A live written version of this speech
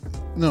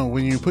No,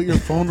 when you put your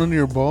phone under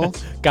your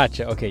balls,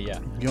 Gotcha. Okay, yeah.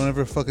 you don't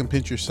ever fucking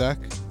pinch your sack.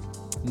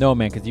 No,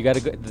 man, because you got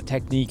to. The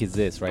technique is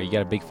this, right? You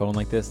got a big phone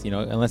like this,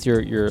 unless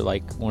you're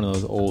like one of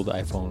those old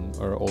iPhone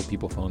or old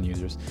people phone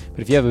users. But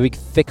if you have a big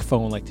thick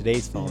phone like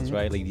today's phones,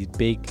 right? Like these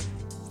big,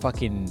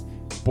 fucking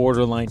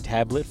borderline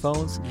tablet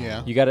phones.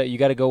 Yeah. You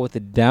gotta go with the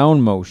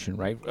down motion,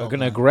 right? Okay.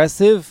 An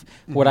aggressive,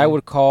 what I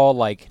would call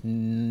like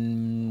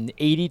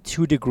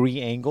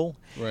 82-degree angle,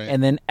 Right.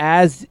 and then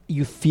as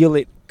you feel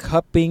it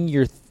cupping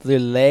your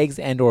legs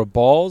and or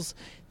balls,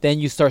 then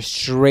you start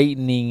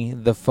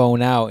straightening the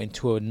phone out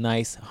into a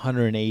nice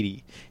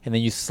 180, and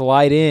then you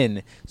slide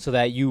in so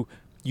that you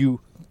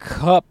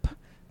cup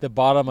the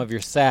bottom of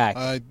your sack.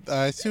 I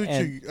see what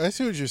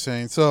you're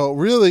saying. So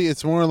really,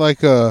 it's more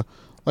like you're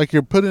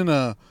putting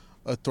a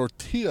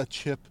tortilla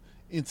chip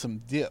in some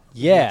dip.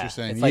 Is Yeah, what you're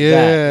saying. it's like yeah,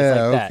 that. It's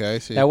like that. Okay, I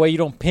see. That way you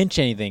don't pinch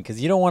anything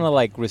because you don't want to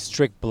like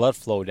restrict blood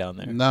flow down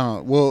there.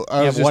 No, well,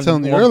 I You was have just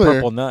telling you one earlier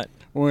purple nut.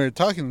 when we were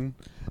talking,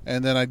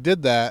 and then I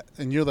did that,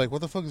 and you're like,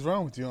 "What the fuck is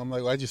wrong with you?" I'm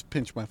like, well, "I just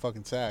pinched my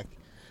fucking sack."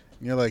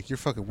 And you're like, "You're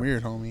fucking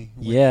weird, homie."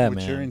 Yeah,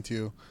 what you're man.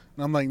 into.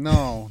 And I'm like,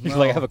 "No, You're no."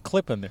 like, I have a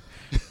clip in there.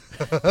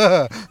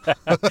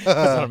 That's what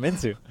I'm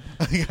into.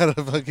 I got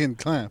a fucking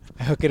clamp.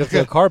 I hook it up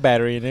to a car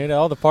battery and then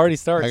all the party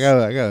starts. I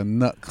got a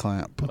nut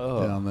clamp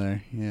Oh. down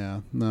there.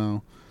 Yeah,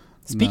 no.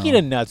 Speaking No.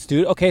 of nuts,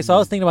 dude. Okay, so I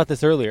was thinking about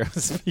this earlier.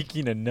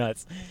 Speaking of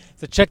nuts.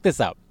 So check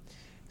this out.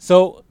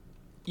 So,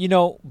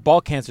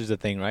 ball cancer is a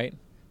thing, right?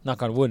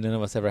 Knock on wood, none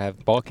of us ever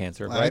have ball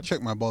cancer, I right?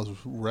 check my balls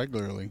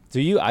regularly.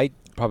 Do you? I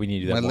probably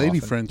need to do that My more lady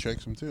often. friend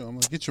checks them too. I'm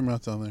like, get your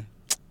mouth down there.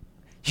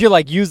 You're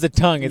like, use the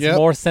tongue. It's Yep.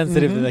 more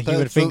sensitive than the Mhm.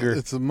 human That's finger.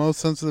 it's the most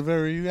sensitive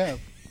area you have.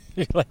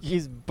 You're like,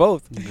 use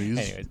both.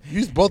 Use,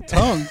 use both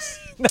tongues.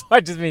 No,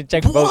 I just mean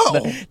check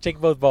Whoa. check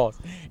both balls.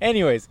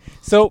 Anyways,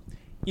 so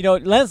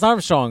Lance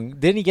Armstrong,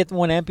 didn't he get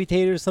one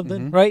amputated or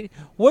something? Mhm. Right?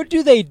 What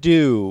do they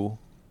do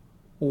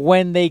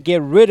when they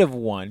get rid of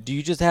one? Do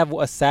you just have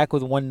a sack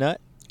with one nut,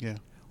 Yeah,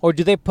 or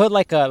do they put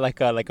like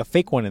a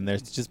fake one in there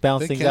to just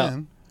balance they things out?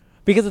 can.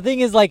 Because the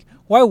thing is, like,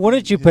 why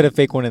wouldn't you put a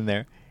fake one in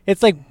there?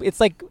 It's like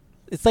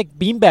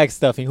beanbag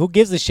stuffing. Who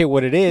gives a shit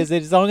what it is,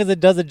 as long as it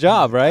does a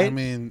job, right? I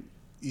mean,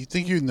 you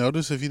think you'd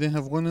notice if you didn't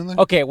have one in there?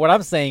 Okay, what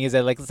I'm saying is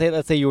that, like,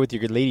 let's say you're with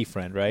your lady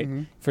friend, right?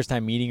 Mhm. First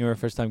time meeting her,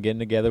 first time getting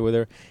together with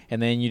her,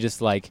 and then you're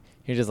just like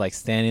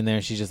standing there,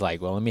 and she's just like,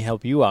 well, let me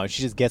help you out. And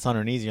she just gets on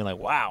her knees, and you're like,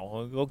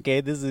 wow,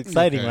 okay, this is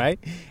exciting, Okay. right?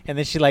 And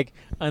then she like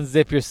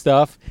unzip your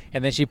stuff,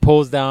 and then she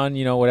pulls down,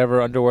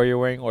 whatever underwear you're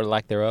wearing or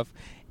lack thereof,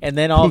 and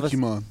then all of a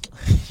Pokemon.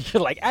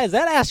 you're like, is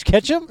that Ash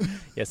Ketchum?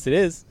 Yes, it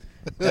is.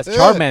 That's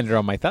Charmander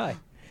on my thigh.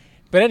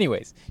 But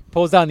anyways,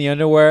 pulls down the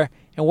underwear,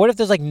 and what if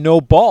there's like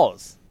no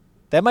balls?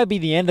 That might be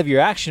the end of your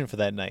action for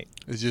that night.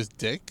 It's just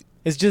dick.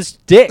 It's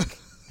just dick.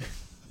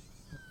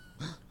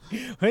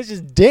 It's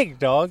just dick,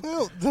 dog.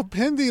 Well,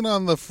 depending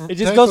on the It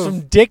just goes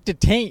from dick to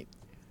taint.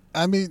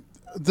 I mean,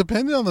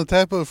 depending on the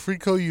type of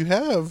freako you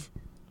have,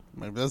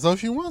 maybe that's all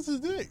she wants is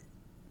dick.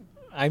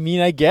 I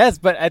mean, I guess,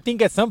 but I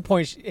think at some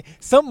point,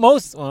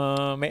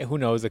 who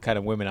knows the kind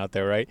of women out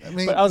there, right? I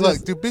mean, but I was look,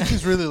 just- do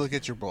bitches really look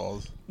at your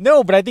balls?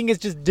 no, but I think it's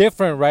just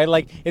different, right?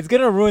 Like, it's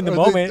gonna ruin the Are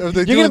moment. they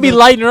You're doing gonna be the-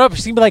 lighting her up.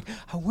 She's gonna be like,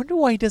 I wonder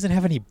why he doesn't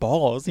have any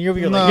balls. And you're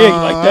gonna be like, No, yeah,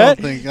 you like I that?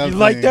 don't think- I You don't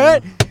like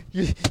think-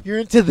 that? You're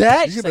into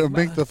that? You're She's gonna like,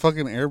 make the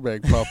fucking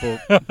airbag pop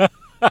up.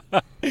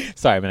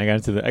 sorry, man. I got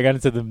into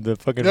the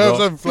fucking. Yeah,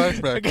 role. it's a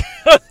flashback.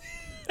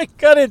 I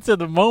got into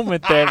the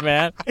moment there,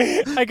 man.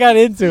 I got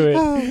into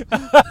it.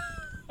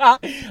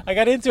 I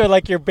got into it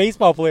like your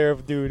baseball player,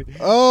 dude.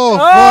 Oh,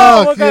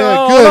 fuck, okay, yeah,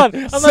 hold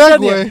good. on. I'm not done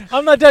Segue. yet.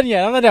 I'm not done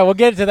yet. We'll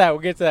get into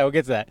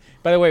that.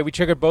 By the way, we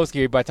triggered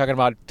Boski by talking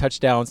about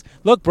touchdowns.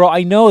 Look, bro,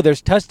 I know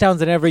there's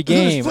touchdowns in every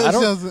game. There's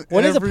touchdowns in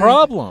What is the every-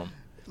 problem?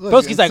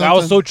 Look, Boski's like, I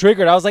was so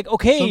triggered. I was like,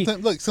 okay.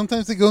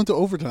 Sometimes they go into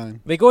overtime.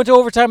 They go into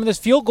overtime and there's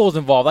field goals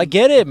involved. I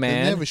get it, And they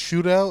have man. a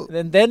shootout.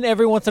 And then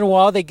every once in a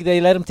while,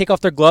 they let them take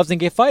off their gloves and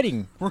get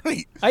fighting.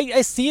 Right.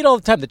 I see it all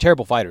the time. The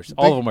terrible fighters.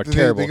 All of them are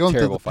terrible, They go into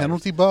terrible the fighters.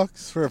 penalty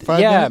box for 5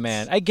 Yeah, minutes.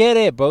 man. I get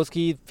it,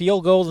 Boski.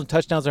 Field goals and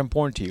touchdowns are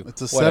important to you.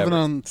 It's a Whatever.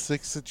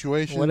 7-on-6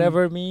 situation.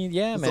 Whatever it means.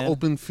 Yeah, It's man. an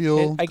open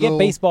field. I get goal.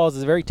 baseball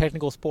is a very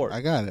technical sport.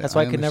 I got it. That's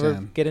why I could never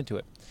understand. get into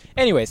it.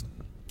 Anyways,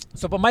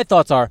 but my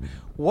thoughts are,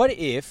 what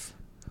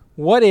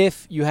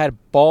if you had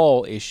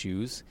ball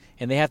issues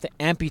and they have to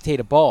amputate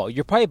a ball?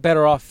 You're probably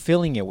better off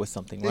filling it with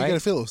something, Yeah, right? you gotta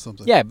fill it with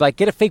something. Yeah, like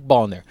get a fake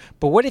ball in there.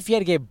 But what if you had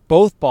to get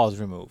both balls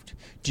removed?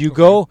 Do you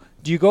go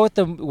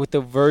with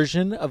the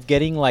version of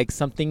getting like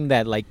something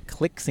that like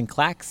clicks and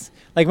clacks?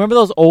 Like remember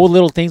those old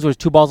little things where there's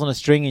two balls on a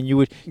string and you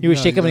would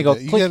shake them and go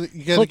click.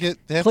 You gotta click,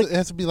 get. click. It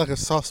has to be like a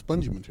soft,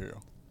 spongy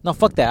material. No,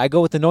 fuck that. I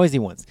go with the noisy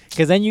ones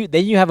because then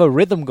you have a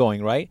rhythm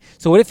going, right?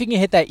 So what if you can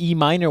hit that E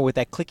minor with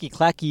that clicky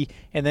clacky,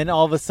 and then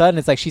all of a sudden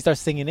it's like she starts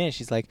singing in.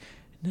 She's like,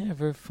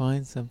 "Never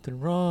find something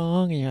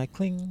wrong," and you're like,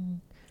 "Cling,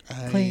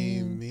 cling,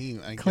 I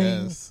mean, I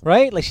cling," guess.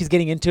 right? Like she's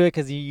getting into it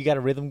because you got a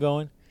rhythm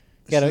going.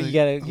 You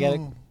gotta.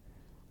 Oh,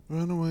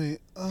 run away.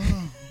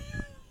 Oh.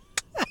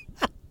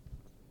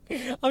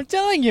 I'm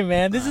telling you,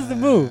 man, this is the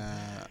move.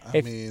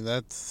 I mean,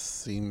 that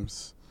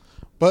seems.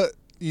 But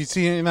You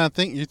see, you're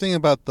thinking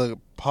about the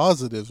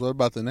positives. What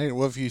about the negative?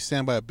 What if you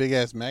stand by a big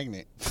ass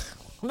magnet?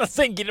 I'm not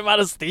saying get him out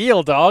of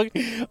steel, dog.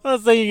 I'm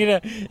not saying you're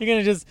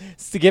gonna just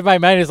to get my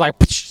magnet. It's like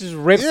just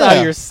rips out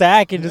of your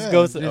sack and just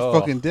goes. You're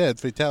fucking dead.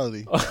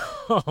 Fatality.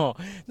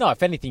 No,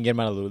 if anything, get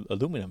them out of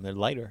aluminum. They're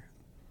lighter.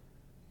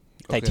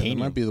 Titanium.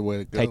 That might be the way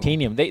to go.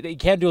 Titanium. They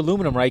can't do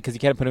aluminum, right? Because you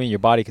can't put them in your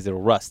body because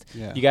it'll rust.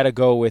 Yeah. You got to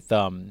go with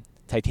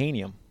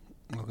titanium.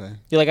 Okay.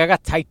 You're like, I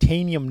got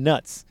titanium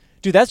nuts.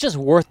 Dude, that's just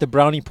worth the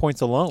brownie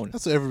points alone.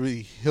 That's what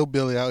every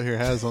hillbilly out here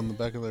has on the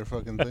back of their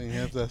fucking thing. You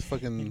have that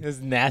fucking this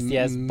nasty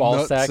ass ball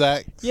nut sack.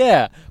 sack.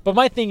 Yeah, but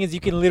my thing is, you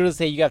can literally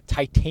say you got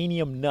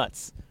titanium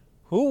nuts.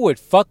 Who would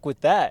fuck with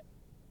that?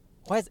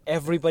 Why has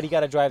everybody got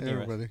to drive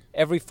near us?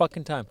 Every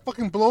fucking time.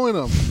 Fucking blowing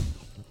them.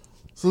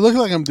 So look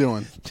like I'm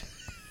doing.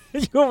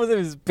 You almost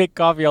have to pick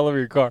coffee all over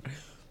your car.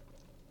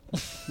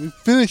 We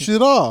finished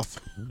it off.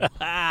 Anyway,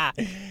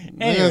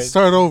 I gotta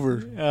start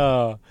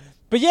over.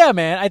 But yeah,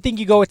 man, I think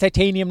you go with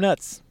titanium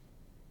nuts.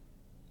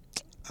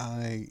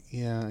 I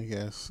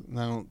guess.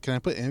 Now, can I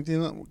put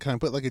anything on? Can I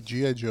put like a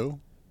G.I. Joe?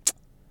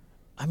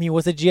 I mean,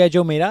 what's a G.I.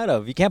 Joe made out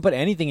of? You can't put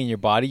anything in your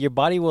body. Your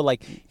body will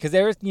like, because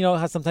there's,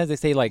 how sometimes they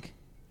say like,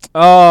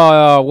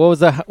 what was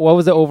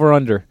the over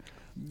under?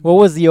 What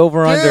was the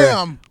over under?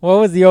 Damn! What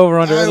was the over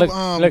under? Look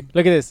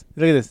at this.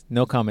 Look at this.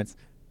 No comments.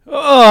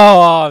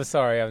 Oh, I'm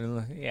sorry.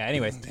 Yeah.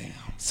 Anyways, damn.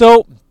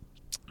 So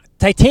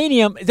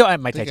titanium.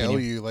 My titanium. I owe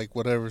you like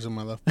whatever's in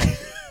my left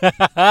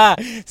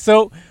pocket.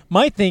 So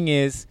my thing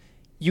is,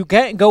 you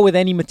can't go with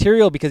any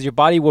material because your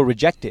body will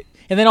reject it,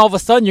 and then all of a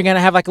sudden you're gonna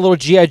have like a little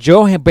G.I.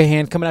 Joe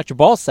hand coming out your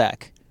ball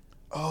sack.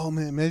 Oh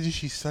man, imagine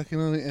she's sucking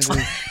on it and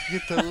then you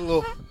get that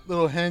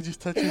little hand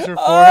just touches her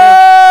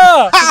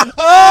forehead.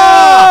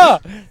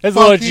 There's a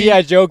little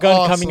G.I. Joe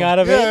gun coming out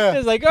of it.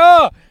 It's like,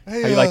 hey,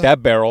 how you like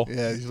that barrel?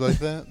 Yeah, you like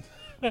that?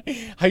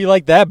 How you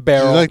like that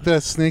barrel? You like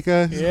that, Snake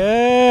Eyes?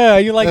 Yeah,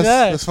 you like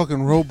that? That's fucking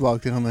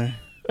roadblock down there.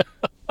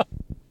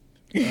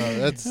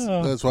 That's why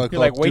I call You're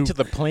like, it wait Duke. till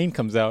the plane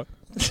comes out.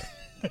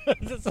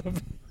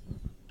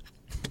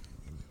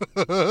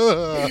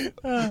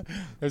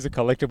 There's a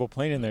collectible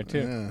plane in there too.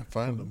 Yeah,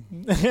 find them.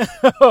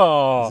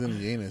 Oh, He's in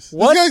the anus.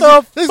 What this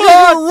the this fuck,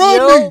 guy's gonna run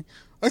yo? me.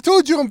 I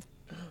told you I'm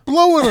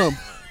blowing him.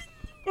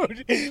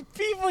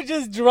 people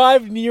just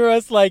drive near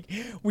us like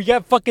we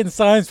got fucking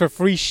signs for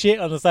free shit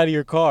on the side of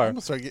your I'm car.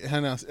 gonna start getting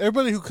handouts.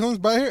 Everybody who comes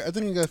by here, I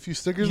think I got a few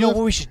stickers. You know left.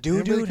 what we should do,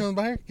 Everybody dude? comes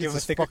by here, Give gets a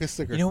a sticker. fucking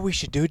sticker. You know what we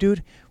should do,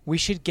 dude? We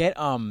should get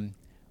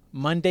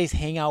Monday's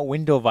hangout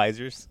window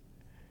visors.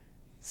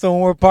 So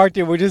when we're parked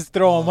here, we just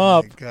throw them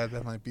up. Oh my God,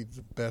 that might be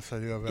the best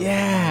idea I've ever had in my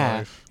Yeah,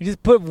 life. you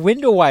just put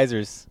window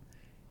visors,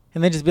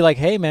 and then just be like,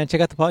 "Hey, man,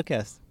 check out the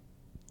podcast."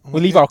 I'm We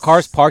like, leave our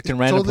cars parked in it's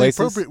random totally places.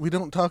 Appropriate. We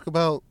don't talk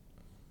about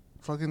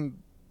fucking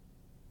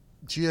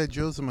G.I.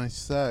 Joes in my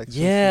sack. So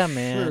Yeah, for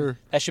man. Sure.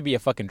 That should be a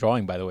fucking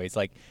drawing, by the way. It's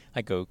like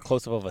a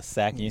close up of a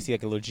sack, and you see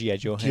like a little G.I.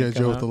 Joe hand G.I. Joe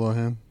coming with the out. little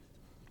hand.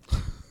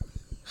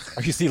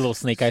 Or you see a little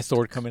Snake Eye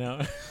sword coming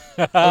out.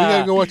 Oh, you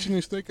gotta go watch a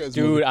new Snake Eyes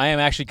Dude, movie. I am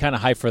actually kind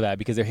of hyped for that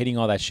because they're hitting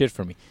all that shit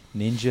for me.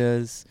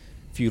 Ninjas,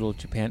 feudal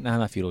Japan. Nah,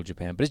 not feudal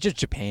Japan, but it's just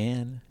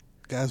Japan.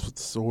 Guys with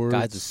swords.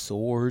 Guys with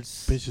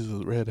swords. Bitches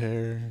with red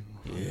hair.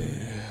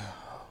 Yeah.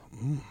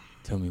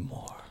 Tell me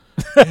more.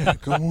 Yeah,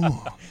 go on.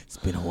 It's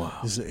been a while.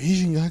 Is the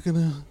Asian guy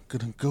gonna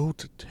go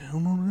to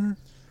town on her?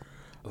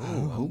 I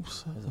Ooh, hope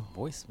so. There's a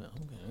voicemail.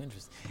 Okay,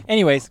 interesting.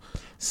 Anyways,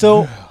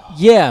 so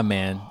yeah,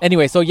 man.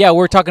 Anyway, so yeah,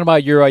 we're talking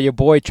about your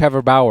boy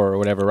Trevor Bauer or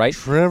whatever, right?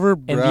 Trevor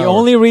And Bauer. the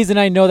only reason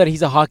I know that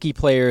he's a hockey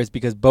player is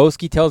because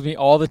Boski tells me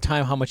all the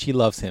time how much he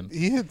loves him.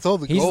 He hits all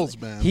the goals,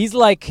 man. He's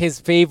like his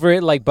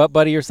favorite, like butt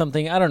buddy or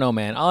something. I don't know,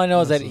 man. All I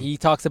know is that he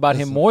talks about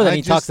him more than I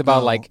he talks just about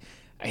know- like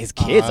his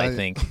kids. I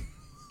think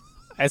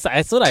that's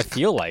what I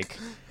feel like.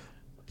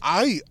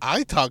 I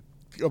talk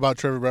about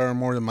Trevor Bauer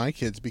more than my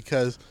kids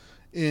because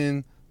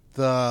in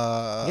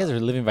the You guys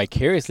are living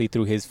vicariously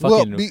through his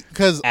fucking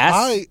because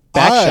ass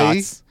back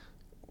shots.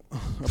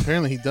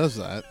 Apparently he does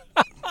that.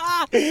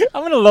 I'm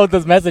gonna load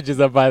those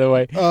messages up. By the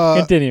way,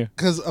 continue.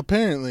 Because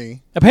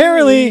apparently,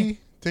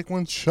 take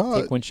one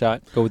shot. Take one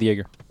shot. Go with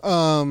Jaeger.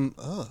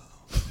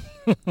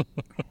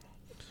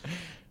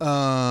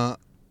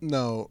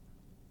 No,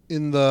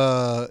 in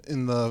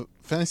the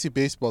fantasy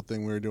baseball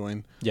thing we were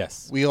doing,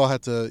 Yes, we all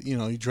had to,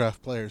 you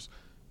draft players.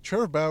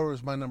 Trevor Bauer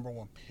is my number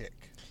one pick.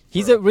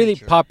 he's for a really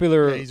pitcher.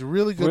 popular. Yeah, he's a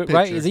really good pitcher.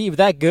 right? Is he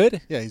that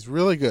good? Yeah, he's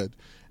really good.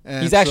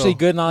 And He's actually so-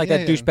 good, not like yeah,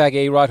 that yeah. douchebag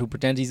A-Rod who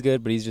pretends he's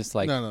good, but he's just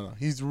like No.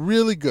 He's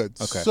really good.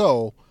 Okay.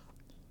 So,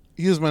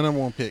 he was my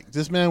number one pick.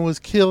 This man was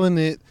killing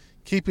it,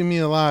 keeping me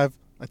alive.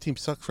 My team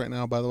sucks right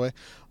now, by the way.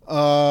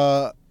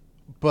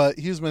 But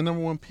he was my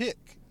number one pick.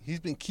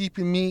 He's been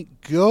keeping me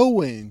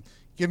going,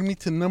 getting me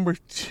to number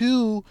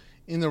 2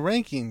 in the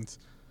rankings.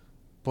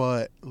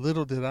 But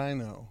little did I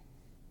know.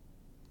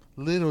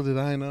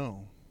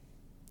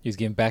 he was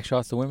giving back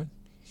shots to women.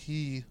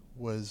 He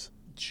was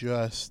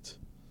just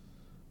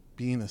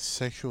being a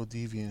sexual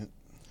deviant.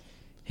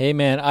 Hey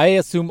man, I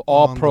assume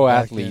all On the pro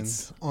back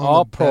athletes, end. On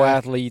all the pro back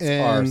athletes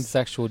are end,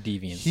 sexual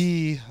deviants.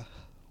 He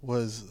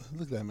was,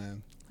 look at that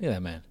man. Look at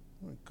that man.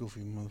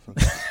 Goofy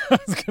motherfucker. I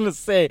was gonna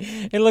say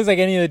it looks like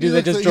any of the dudes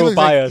that just drove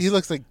by us. He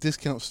looks like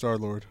Discount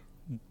Star-Lord.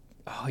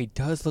 Oh, he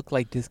does look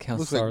like Discount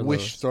Looks Star-Lord. like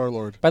Wish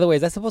Star-Lord. By the way,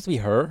 is that supposed to be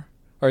her,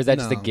 or is that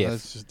just a No,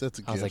 gift? That's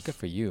a gift. I was like, good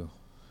for you.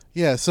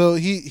 Yeah, so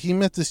he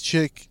met this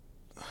chick.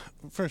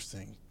 First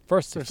thing.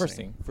 First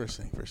thing.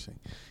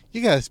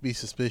 You gotta be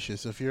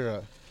suspicious if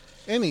you're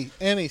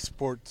any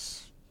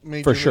sports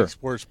major For sure. league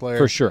sports player.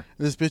 For sure.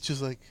 This bitch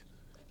is like,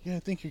 yeah, I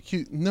think you're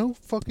cute. No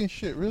fucking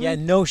shit, really. Yeah,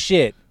 no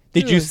shit.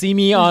 Did you Really? see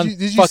me on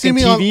Did you fucking see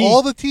me TV? on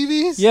all the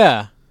TVs?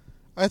 Yeah.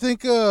 I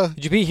think.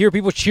 Did you hear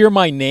people cheer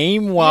my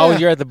name while Yeah.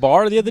 you're at the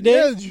bar the other day?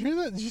 Yeah, did you hear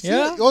that? Did you see Yeah.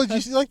 that? Oh, did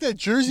you see like that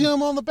jersey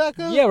I'm on the back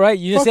of? Yeah, right.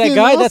 You just say, Fucking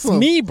guy, that's awesome.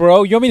 me,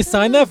 bro. You want me to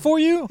sign that for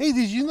you? Hey,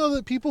 did you know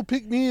that people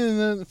pick me in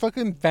the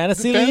fucking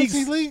Fantasy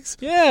leagues?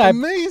 Yeah,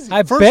 Amazing.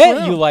 I First bet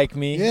round. you like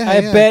me. Yeah, I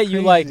yeah, bet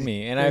you like crazy,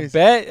 me, and I crazy.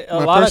 bet a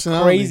My lot of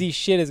personality. crazy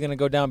shit is gonna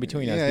go down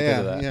between us because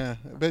of that. Yeah.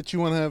 I bet you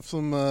want to have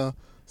some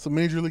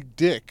major league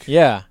dick.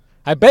 Yeah.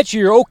 I bet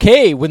you're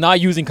okay with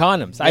not using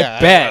condoms. Yeah, I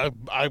bet.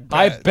 I bet.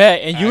 I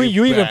bet. And you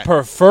I even bet.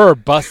 prefer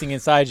busting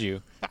inside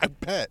you. I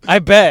bet. I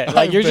bet.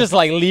 Like I you're bet. just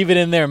like leave it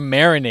in there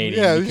marinating.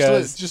 Yeah,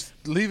 because just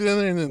leave it in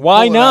there and then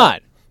why pull it not?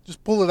 out.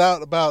 Just pull it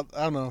out about,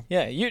 I don't know.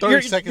 Yeah,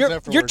 30 seconds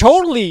afterwards. You're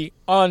totally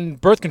on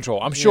birth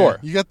control. I'm sure.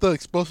 Yeah, you got the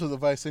explosive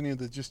device in you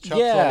that just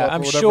chops all Yeah, up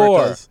I'm or whatever it sure.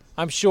 does.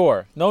 I'm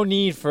sure. No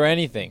need for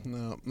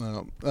anything.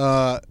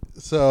 No.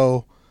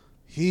 So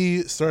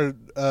he started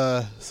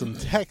some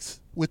text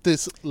with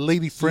this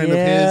lady friend of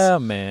his. Yeah,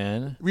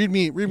 man. Read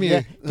me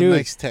Yeah, a dude.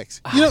 nice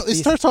text. You know, it these-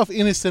 starts off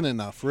innocent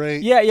enough,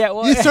 right? Yeah.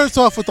 Well, It starts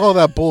off with all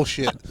that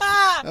bullshit.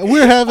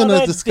 We're having all a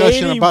that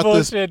discussion dating about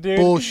bullshit, this dude.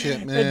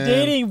 bullshit, man. The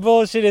dating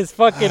bullshit is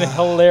fucking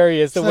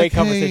hilarious. The It's way like,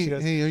 conversation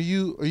goes. Hey, are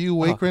you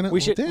awake right now? We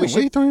should. Damn, we why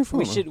are you throwing your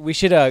should. phone? We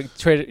should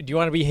trade. Do you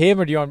want to be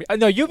him or do you want to be?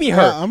 No, you be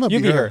her. Yeah, I'm gonna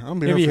you be be her. her. I'm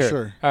gonna be You her for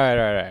sure. All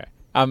right.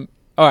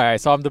 All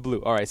right. So I'm the blue.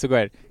 All right. So go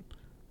ahead.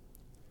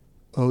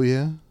 Oh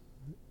yeah,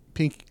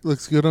 pink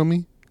looks good on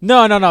me.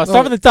 No. Start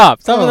Oh. from the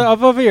top. Start Oh.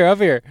 up over here.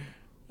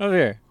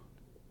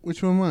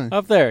 Which one am I?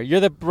 Up there. You're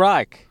the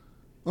black.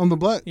 On the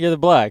black. You're the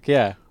black.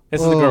 Yeah. This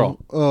is the girl.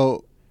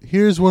 Oh,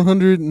 here's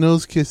 100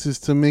 nose kisses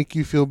to make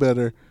you feel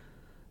better,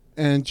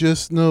 and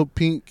just know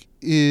pink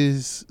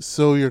is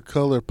so your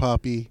color,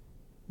 Poppy.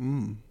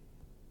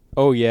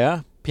 Oh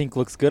yeah. Pink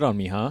looks good on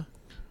me, huh?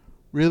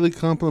 Really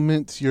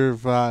compliments your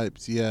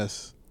vibes.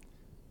 Yes.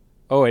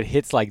 Oh, it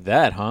hits like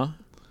that, huh?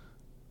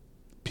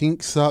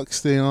 Pink socks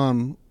stay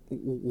on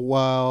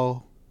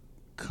while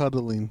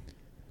cuddling.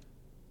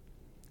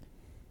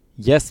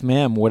 Yes,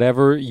 ma'am.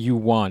 Whatever you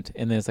want.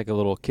 And then it's like a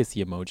little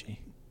kissy emoji.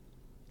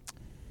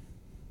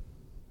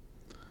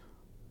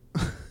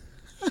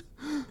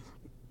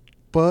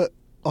 Butt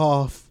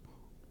off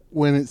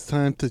when it's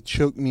time to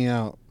choke me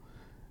out.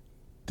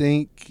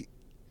 Thanks.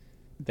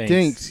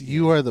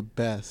 You are the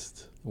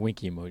best.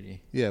 Winky emoji.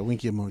 Yeah,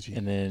 winky emoji.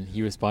 And then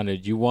he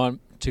responded, "You want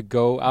to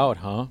go out,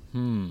 huh?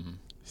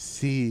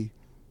 See,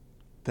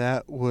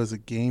 that was a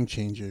game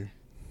changer.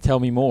 Tell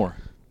me more."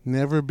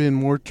 Never been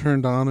more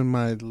turned on in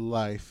my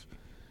life.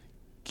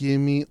 Give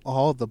me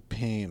all the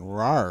pain.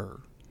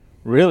 Rawr.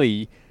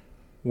 Really?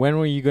 When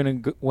were you gonna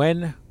go,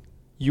 when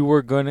you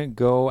were gonna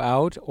go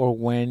out, or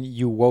when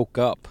you woke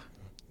up?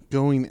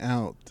 Going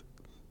out.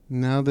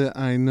 Now that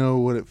I know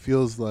what it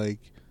feels like,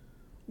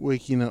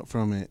 waking up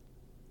from it.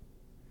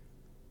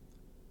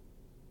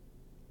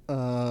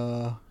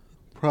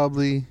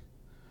 Probably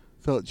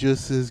felt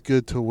just as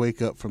good to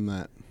wake up from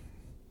that.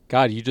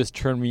 God, you just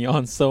turned me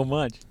on so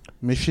much.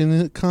 Mission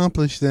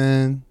accomplished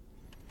then.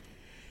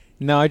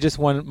 Now I just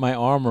want my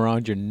arm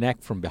around your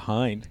neck from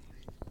behind.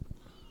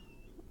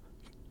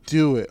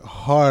 Do it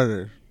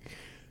harder.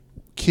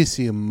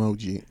 Kissy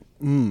emoji.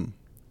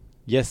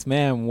 Yes,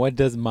 ma'am. What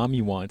does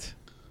mommy want?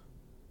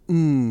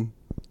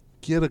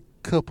 Get a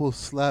couple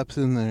slaps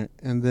in there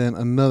and then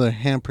another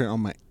handprint on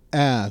my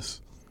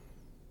ass.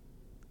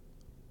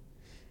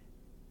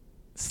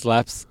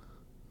 Slaps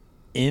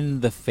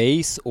in the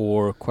face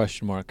or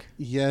question mark?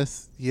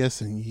 Yes,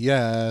 and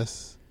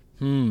yes.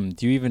 Do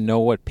you even know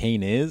what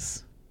pain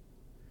is?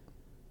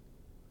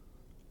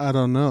 I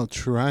don't know.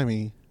 Try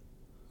me.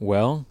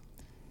 Well,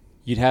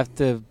 you'd have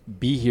to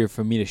be here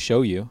for me to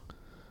show you.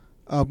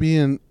 I'll be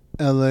in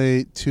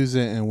LA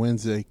Tuesday and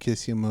Wednesday.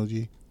 Kissy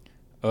emoji.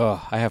 Ugh,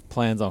 I have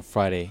plans on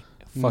Friday.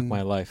 Fuck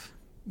my life.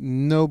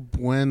 No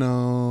bueno.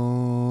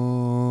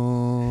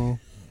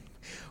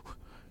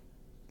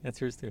 That's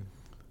yours too.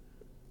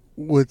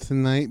 Would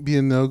tonight be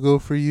a no-go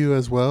for you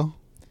as well?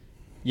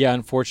 Yeah,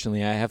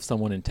 unfortunately, I have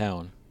someone in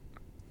town.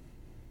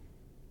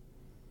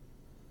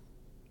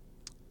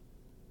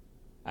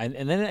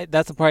 And then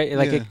that's the part,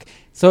 like, Yeah.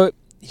 so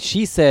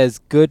she says,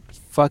 good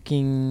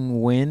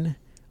fucking win.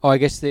 Oh, I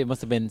guess it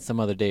must have been some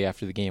other day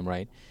after the game,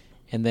 right?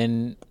 And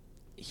then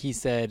he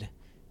said,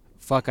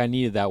 fuck, I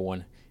needed that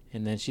one.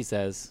 And then she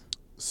says,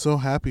 So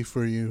happy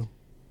for you.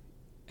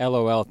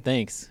 LOL,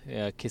 thanks,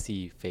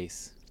 kissy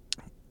face.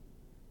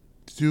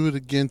 Do it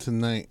again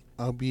tonight.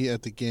 I'll be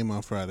at the game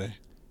on Friday.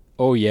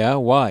 Oh, yeah?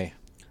 Why?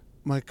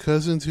 My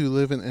cousins who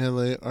live in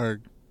LA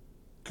are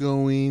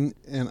going,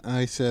 and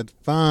I said,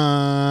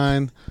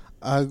 fine,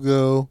 I'll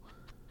go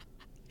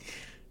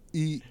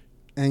eat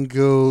and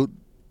go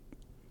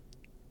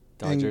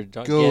Dodger and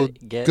dog.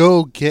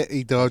 go get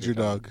a Dodger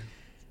dog.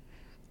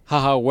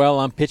 Haha, well,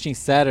 I'm pitching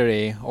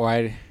Saturday, or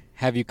I'd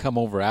have you come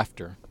over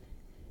after.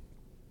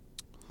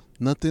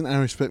 Nothing I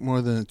respect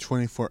more than a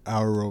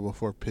 24-hour rule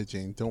before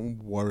pitching.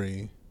 Don't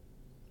worry.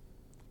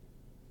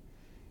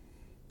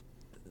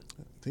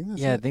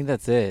 I think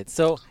that's it.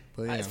 So,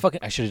 But yeah.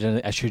 I should have done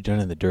it. I should have done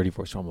it in the dirty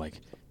voice. So I'm like,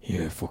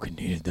 yeah, I fucking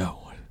needed that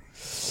one.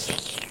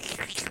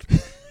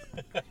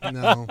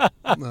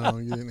 No,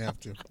 you didn't have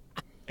to.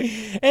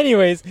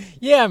 Anyways,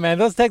 yeah, man,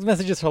 those text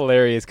messages are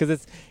hilarious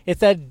because it's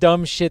that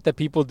dumb shit that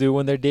people do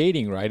when they're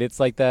dating, right? It's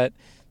like that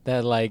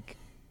like,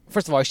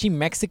 first of all, is she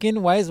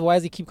Mexican? Why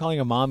does he keep calling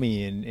her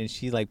mommy and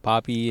she's like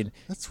Poppy? And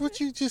That's what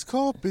you just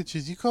call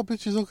bitches. You call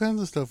bitches all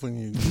kinds of stuff when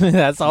you.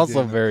 that's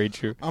also very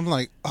true. I'm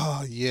like,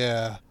 oh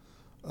yeah,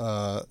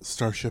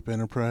 Starship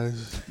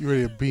Enterprise. You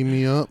ready to beam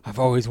me up? I've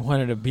always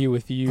wanted to be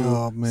with you,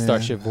 Oh, man.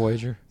 Starship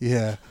Voyager.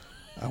 Yeah,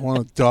 I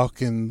want to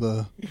dock in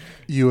the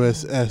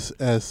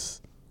USS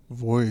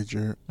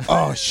Voyager.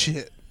 Oh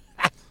shit,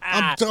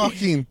 I'm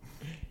docking.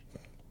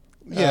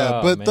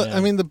 Yeah, Oh, but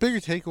man. the bigger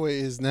takeaway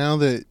is now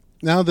that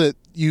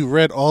you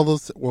read all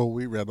those. Well,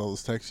 we read all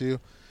those texts to you.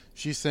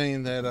 She's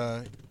saying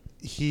that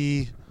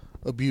he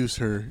abused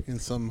her in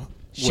some ways.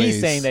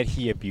 She's saying that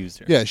he abused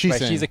her. Yeah, she's right?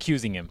 saying. She's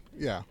accusing him.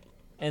 Yeah.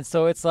 And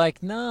so it's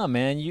like, nah,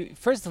 man. You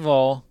first of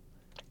all,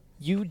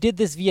 you did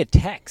this via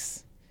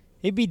text.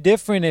 It'd be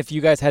different if you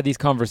guys had these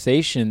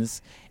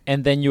conversations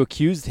and then you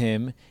accused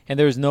him and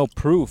there's no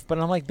proof. But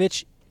I'm like,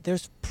 bitch,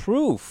 there's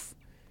proof.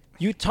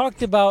 You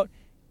talked about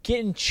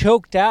getting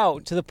choked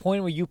out to the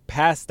point where you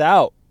passed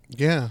out.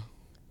 Yeah.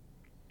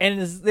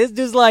 And it's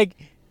just like,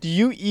 do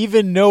you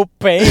even know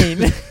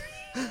pain?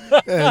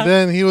 And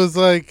then he was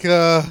like,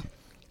 because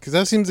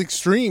that seems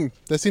extreme.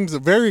 That seems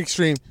very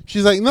extreme.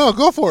 She's like, no,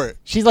 go for it.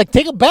 She's like,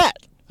 take a bat.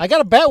 I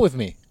got a bat with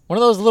me. One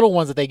of those little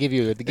ones that they give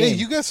you at the game. Hey,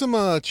 you got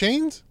some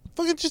chains?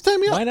 Fucking just tie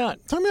me up. Why not?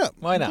 Tie me up.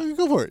 Why not? Fucking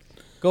go for it.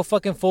 Go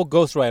fucking full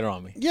Ghost Rider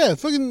on me. Yeah,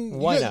 fucking.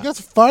 Why you not? got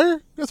some fire?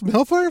 You got some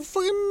hellfire?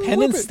 Fucking. Pen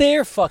whip and it.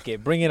 stare? Fuck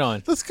it. Bring it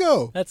on. Let's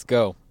go. Let's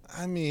go.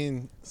 I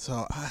mean,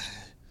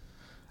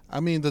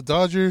 the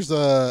Dodgers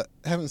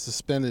haven't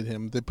suspended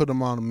him. They put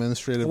him on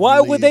administrative Why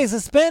leave. would they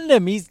suspend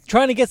him? He's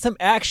trying to get some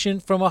action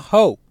from a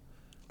hoe.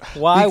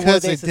 Why would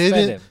Because they they suspend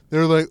didn't. him?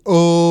 They're like,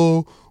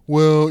 oh,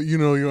 well,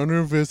 you're under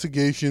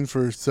investigation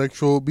for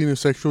being a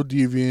sexual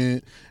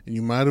deviant, and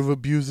you might have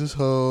abused this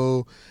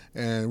hoe,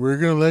 and we're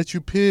gonna let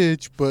you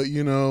pitch, but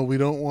we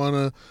don't want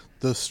to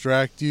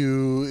distract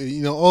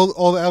you.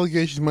 All the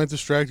allegations might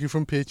distract you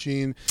from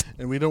pitching,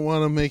 and we don't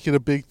want to make it a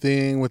big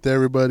thing with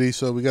everybody,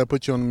 so we got to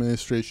put you on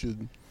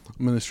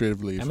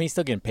administrative leave. I mean, he's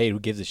still getting paid. Who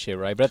gives a shit,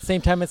 right? But at the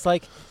same time, it's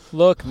like,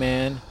 look,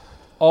 man,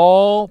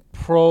 all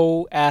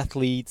pro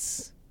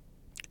athletes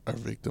our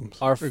victims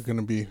are going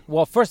to be.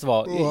 Well, first of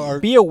all,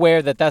 Well, be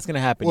aware that that's going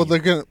to happen. Well, to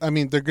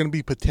you. they're going to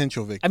be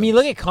potential victims. I mean,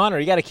 look at Connor.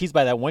 He got accused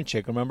by that one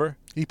chick, remember?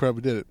 He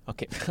probably did it.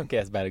 Okay,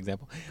 that's a bad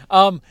example.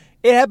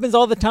 It happens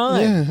all the time.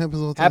 Yeah, it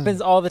happens all the time.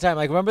 Happens all the time.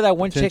 Like, remember that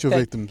one Potential chick that...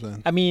 victims,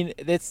 man. I mean,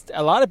 it's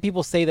a lot of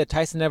people say that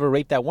Tyson never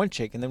raped that one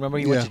chick, and then remember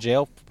he went Yeah. to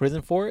jail,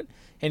 prison for it,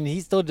 and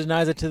he still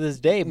denies it to this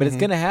day. But it's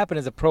Mhm. going to happen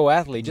as a pro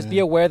athlete. Just be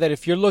Yeah. aware that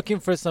if you're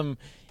looking for some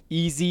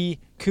easy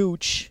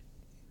cooch,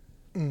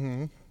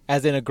 Mm-hmm.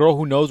 as in a girl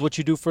who knows what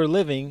you do for a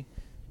living,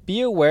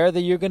 be aware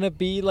that you're going to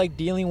be like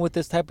dealing with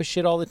this type of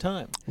shit all the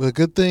time. The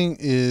good thing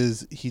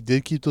is he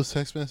did keep those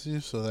text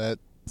messages, so that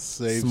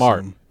saves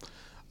Smart. him.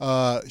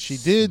 She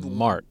did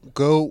Smart.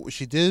 go.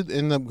 She did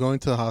end up going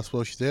to the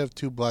hospital. She did have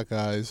 2 black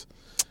eyes.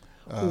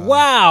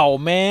 Wow,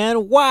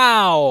 man!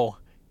 Wow,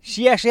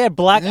 she actually had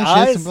black Yeah, she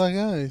had eyes. some black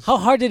eyes. How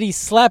hard did he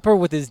slap her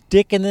with his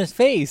dick in his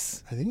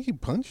face? I think he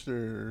punched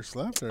her or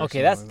slapped her. or Okay,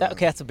 something that's like that.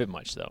 Okay, that's a bit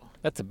much though.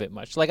 That's a bit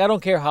much. Like, I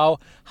don't care how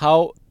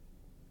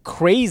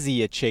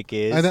crazy a chick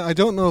is. I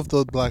don't know if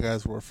the black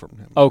eyes were from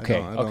him. Okay,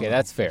 I don't okay, know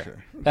that's for fair.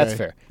 sure. That's Okay.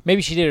 fair.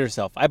 Maybe she did it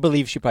herself. I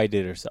believe she probably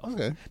did it herself.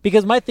 Okay.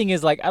 Because my thing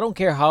is, like, I don't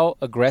care how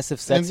aggressive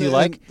sex you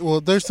like.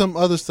 Well, there's some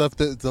other stuff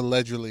that's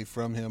allegedly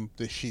from him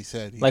that she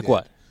said. He Like did.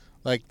 what?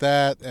 Like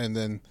that, and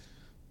then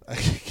I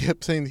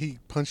kept saying he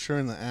punched her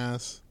in the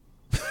ass.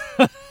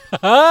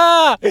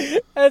 What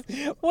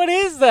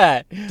is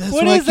that? That's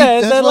What why I is keep- that?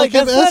 Is that's that why I like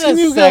kept that's not asking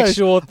a you guys.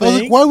 sexual I was thing?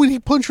 like, why would he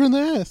punch her in the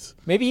ass?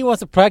 Maybe he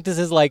wants to practice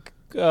his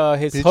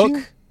his Pitching?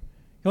 hook.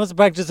 He wants to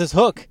practice his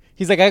hook.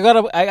 He's like,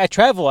 I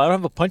travel. I don't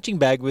have a punching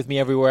bag with me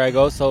everywhere I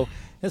go, so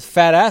this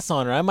fat ass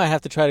on her. I might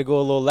have to try to go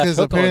a little left Because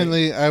hook on it.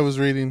 apparently I was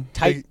reading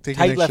Tight take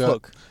left next shot.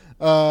 hook.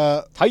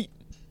 Tight.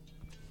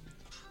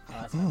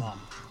 That's my mom.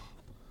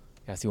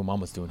 Gotta see what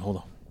mom was doing. Hold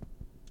on.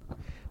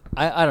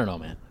 I don't know,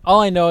 man.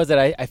 All I know is that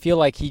I feel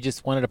like he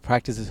just wanted to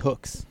practice his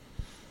hooks.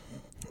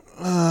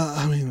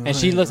 I mean, And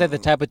she looks like the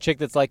type of chick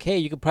that's like, hey,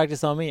 you can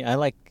practice on me. I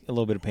like a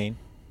little bit of pain.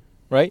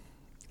 Right?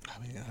 I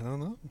mean, I don't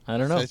know. I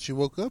don't know. Said she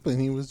woke up and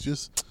he was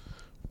just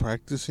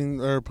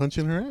practicing or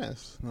punching her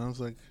ass, and I was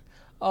like,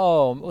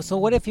 Oh, so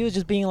what if he was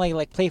just being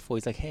like playful?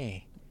 He's like,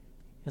 hey,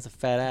 has a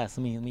fat ass.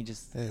 Let me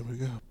just. There we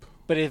go.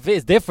 But if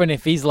it's different,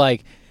 if he's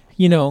like,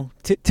 you know,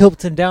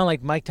 tilting down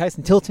like Mike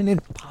Tyson, tilting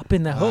and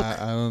popping the hook.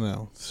 I don't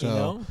know. So, you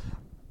know?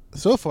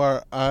 so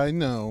far, I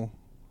know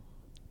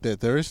that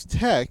there's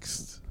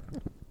texts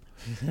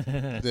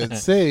that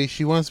say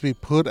she wants to be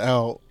put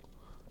out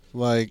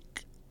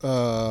like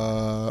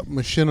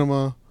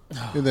Machinima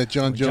in that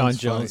John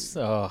Jones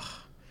fight. Oh,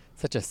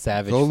 such a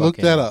savage. Go look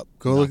that up.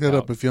 Go look that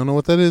knockout. up. If you don't know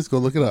what that is, go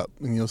look it up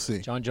and you'll see.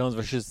 John Jones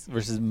versus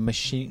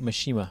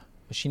Machinima.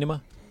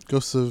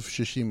 Ghosts of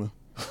Tsushima.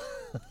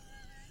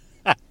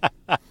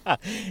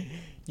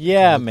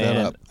 Yeah, Look that man.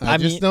 up. I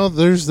just know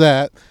there's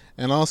that,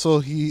 and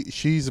also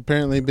she's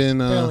apparently been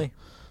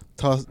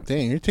tossed.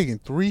 Dang, you're taking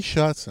 3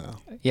 shots now.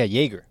 Yeah,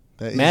 Jaeger.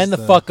 That Man is the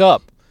fuck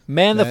up.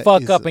 Man the that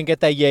fuck is up and get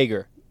that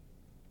Jaeger.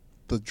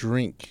 The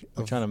drink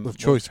We're trying to of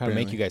choice. trying to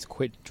make you guys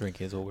quit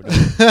drinking is what we're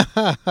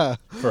doing.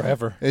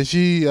 Forever. And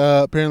she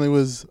apparently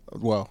was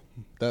all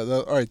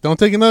right. Don't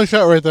take another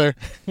shot right there.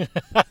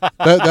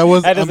 that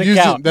was That doesn't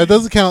count. That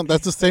doesn't count.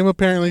 That's the same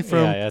apparently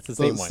from yeah, that's the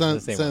same one. That's the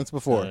same sentence one.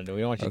 before. No,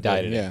 we don't want you to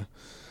die today.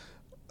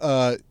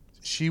 Yeah.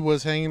 She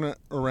was hanging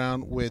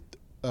around with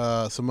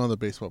some other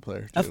baseball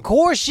player too. Of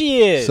course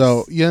she is.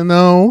 So you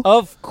know.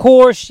 Of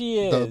course she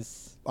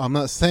is. I'm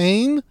not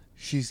saying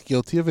she's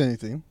guilty of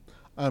anything.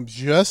 I'm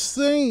just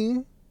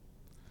saying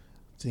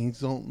things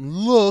don't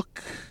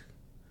look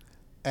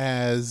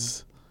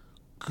as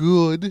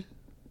good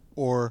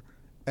or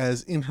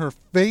as in her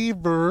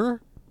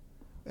favor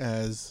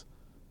as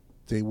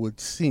they would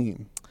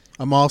seem.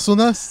 I'm also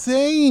not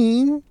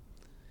saying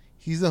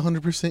he's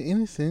 100%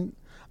 innocent.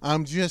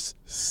 I'm just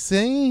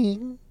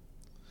saying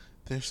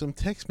there's some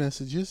text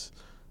messages,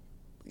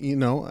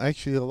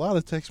 actually a lot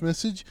of text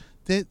message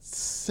that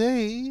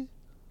say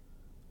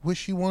what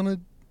she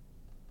wanted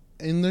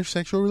in their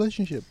sexual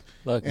relationship.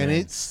 Look, and man.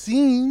 it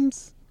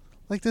seems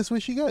like that's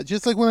what she got.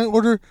 Just like when I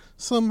order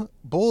some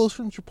bowls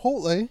from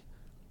Chipotle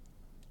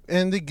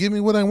and they give me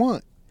what I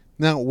want.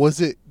 Now, was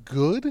it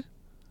good?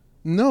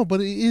 No, but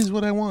it is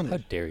what I wanted. How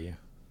dare you?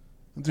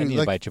 Dude, I need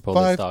to buy Chipotle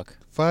five, stock.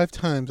 5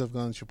 times I've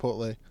gone to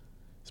Chipotle.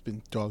 It's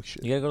been dog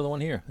shit. You gotta go to the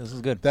one here. This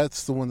is good.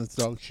 That's the one that's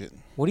dog shit.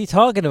 What are you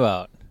talking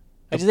about?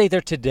 I just ate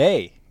there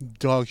today.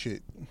 Dog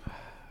shit.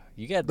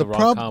 You got the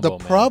wrong combo, The man.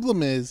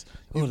 problem is,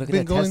 Oh, you've look at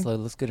been that going, Tesla. It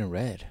looks good in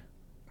red.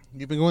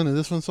 You've been going to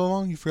this one so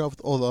long, you forgot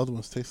what all the other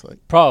ones taste like.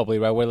 Probably,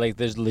 right? Where like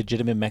there's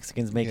legitimate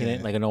Mexicans making Yeah.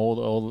 it, like an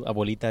old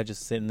abuelita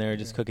just sitting there,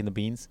 just cooking the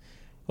beans.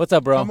 What's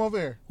up, bro? Come over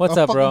here. What's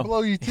I'll up, bro? fucking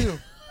blow you too.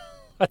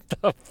 What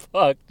the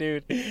fuck,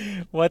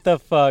 dude? What the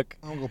fuck?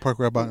 I'm gonna go park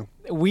right by him.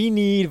 We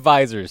need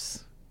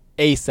visors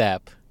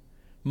ASAP.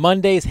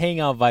 Monday's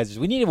hangout visors.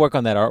 We need to work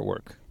on that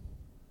artwork.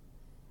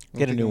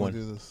 Get a new one.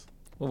 Do this.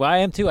 Well, I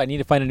am too. I need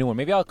to find a new one.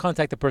 Maybe I'll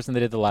contact the person that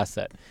did the last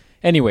set.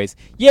 Anyways,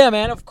 yeah,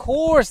 man, of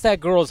course that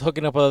girl's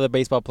hooking up with other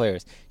baseball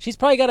players. She's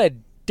probably got a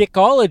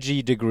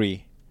dickology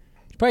degree.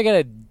 She's probably got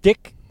a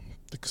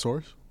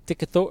Dickosaurus?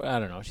 I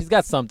don't know. She's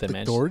got something,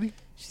 man. Doherty?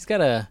 She's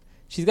got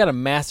a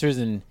master's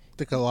in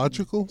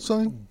Dickological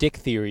sign? dick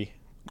theory.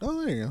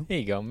 Oh, there you go. There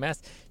you go.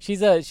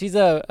 She's a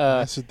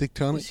Master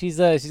Dictonic?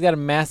 she's got a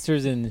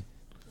master's in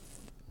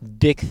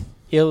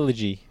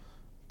dickology.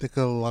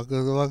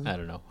 Dickological? I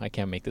don't know. I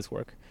can't make this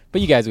work. But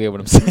you guys get what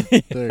I'm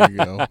saying. There you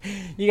go.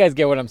 You guys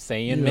get what I'm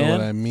saying, You know man.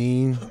 what I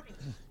mean.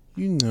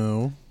 You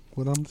know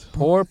what I'm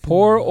saying.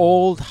 Poor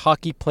old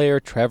hockey player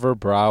Trevor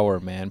Bauer,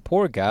 man.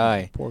 Poor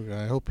guy. Poor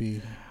guy. I hope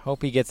he...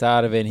 Hope he gets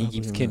out of it and he Hope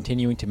keeps he will.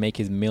 continuing to make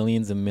his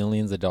millions and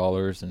millions of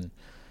dollars and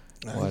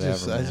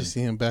whatever. I just see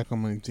him back on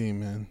my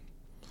team, man.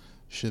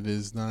 Shit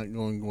is not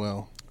going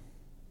well.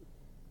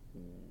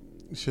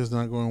 Shit's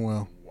not going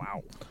well.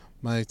 Wow.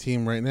 My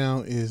team right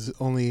now is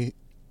only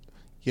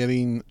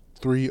getting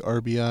 3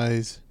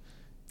 RBIs.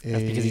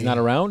 That's because he's not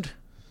around?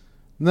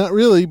 Not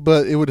really,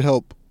 but it would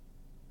help.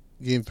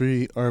 Game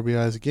 3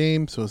 RBIs a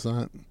game, so it's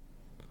not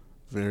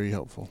very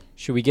helpful.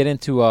 Should we get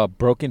into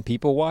Broken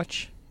People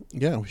Watch?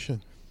 Yeah, we should.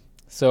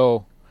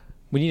 So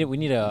we need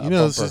a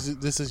bumper.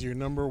 This is your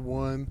number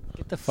one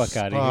Get the fuck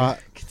out of spot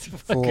here. Get the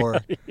fuck for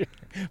outta here.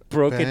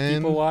 Broken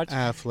Ben People Watch.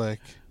 Affleck,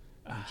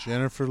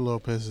 Jennifer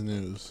Lopez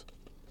news.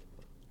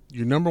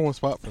 Your number one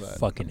spot for that.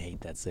 Fucking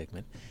hate that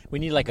segment. We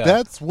need like a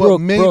That's what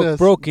made us.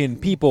 Broken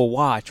People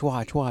Watch.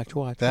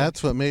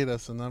 That's what made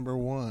us the number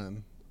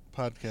one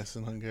podcast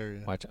in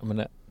Hungary. Watch. I'm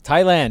gonna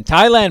Thailand,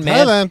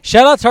 man. Thailand.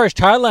 Shout out to our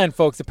Thailand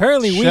folks.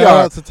 Apparently we Shout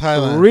are out to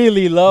Thailand.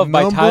 really loved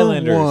by Number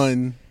Thailanders.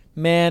 one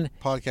Man,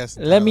 podcast.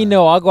 In let me Thailand.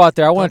 know. I'll go out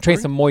there. I want Top to train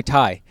 3? some Muay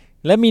Thai.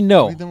 Let me We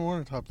know. number one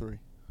or top 3.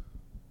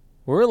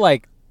 We're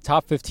like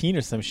top 15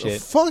 or some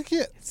shit. Fuck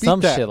it. Beat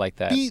Some that. shit like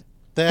that. Beat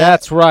that.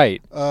 That's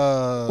right.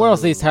 What Where else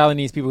are these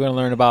Taiwanese people going to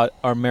learn about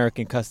our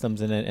American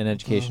customs and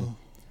education?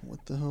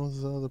 What the hell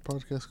is the other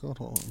podcast called?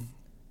 Hold on.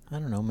 I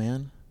don't know,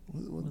 man.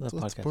 What's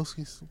What's that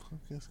Boski's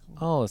podcast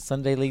called? Oh,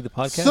 Sunday League, the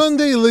podcast?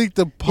 Sunday League,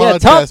 the podcast. Yeah,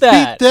 top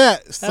that. Beat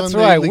that. That's Sunday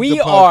right. League, We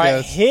the are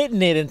podcast.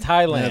 hitting it in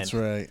Thailand. That's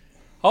right.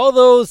 All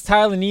those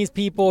Taiwanese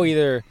people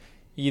either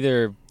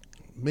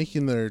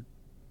Making their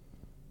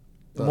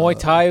Muay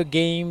Thai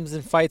games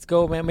and fights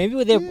go, man. Maybe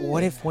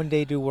what if one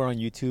day, dude, we're on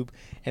YouTube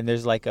and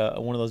there's like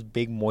one of those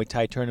big Muay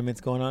Thai tournaments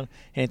going on,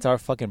 and it's our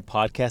fucking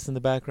podcast in the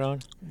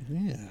background?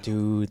 Yeah.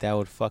 Dude, that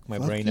would fuck my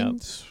brain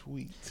up.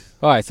 Sweet.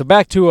 All right, so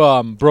back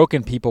to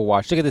Broken People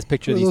Watch. Look at this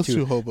picture of these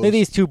two. hobos. Look at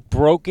these two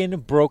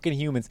broken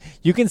humans.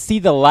 You can see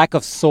the lack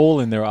of soul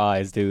in their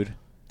eyes, dude.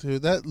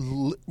 Dude,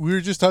 we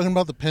were just talking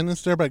about the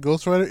penance there by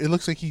Ghost Rider. It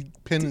looks like he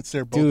penance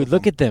there both Dude, of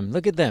look them. at them.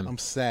 Look at them. I'm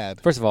sad.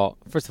 First of all,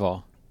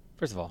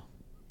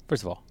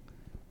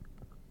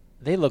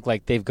 they look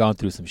like they've gone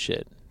through some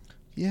shit.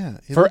 Yeah.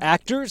 For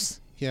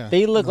actors, yeah,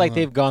 they look like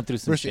they've gone through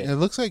some shit. It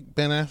looks like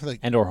Ben Affleck.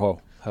 And or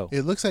ho.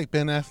 It looks like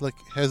Ben Affleck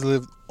has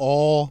lived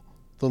all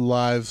the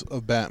lives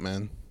of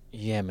Batman.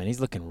 Yeah, man,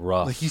 he's looking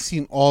rough. Like he's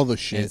seen all the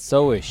shit. And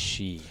so is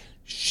she.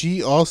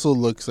 She also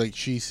looks like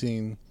she's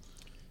seen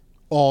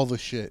all the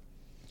shit,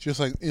 just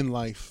like in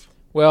life.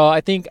 Well,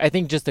 I think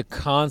just a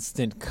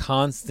constant,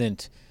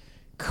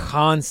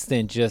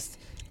 just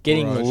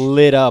getting Barrage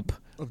lit up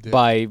of dick.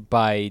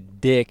 by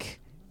Dick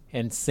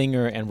and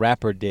singer and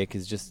rapper Dick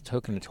is just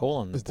taking a toll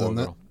on this It's poor done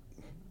that. girl.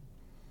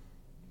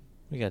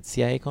 We got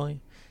CIA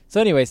calling.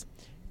 So, anyways,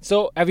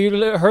 have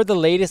you heard the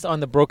latest on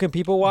the Broken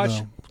People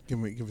Watch? No,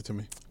 give it to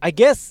me. I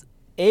guess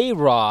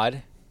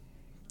A-Rod,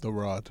 The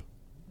Rod.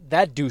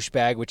 that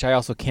douchebag, which I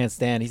also can't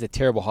stand. He's a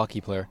terrible hockey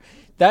player.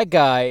 That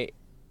guy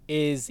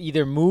is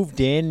either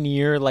moved in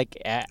near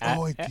like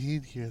I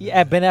did hear that.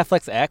 at Ben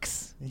Affleck's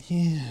ex.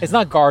 Yeah. It's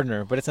not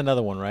Gardner, but it's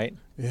another one, right?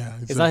 Yeah.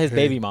 It's not his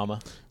baby mama.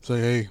 It's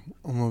like, hey,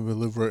 I'm gonna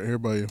live right here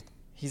by you.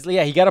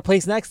 He got a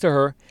place next to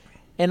her,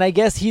 and I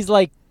guess he's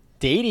like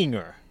dating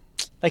her,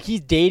 like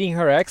he's dating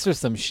her ex or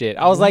some shit.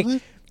 I was like,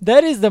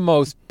 that is the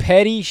most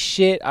petty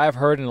shit I've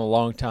heard in a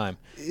long time.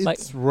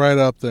 It's right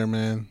up there,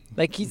 man.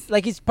 Like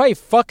he's probably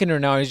fucking her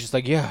now, and he's just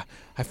like, yeah,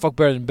 I fuck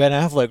better than Ben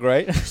Affleck,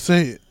 right?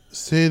 Say it.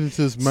 Say it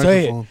into this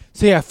microphone.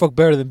 Say I fuck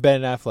better than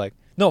Ben Affleck.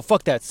 No,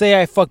 fuck that.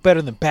 Say I fuck better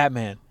than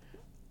Batman.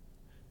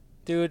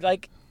 Dude,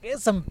 like,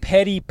 it's some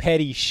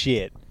petty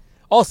shit.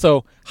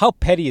 Also, how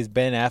petty is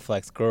Ben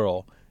Affleck's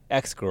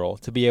ex-girl,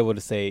 to be able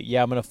to say,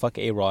 yeah, I'm going to fuck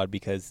A-Rod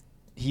because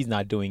he's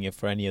not doing it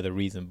for any other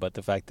reason but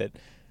the fact that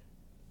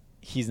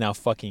he's now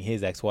fucking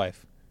his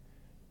ex-wife.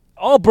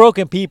 All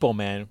broken people,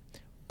 man.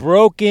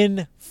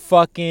 Broken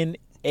fucking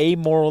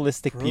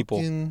amoralistic people.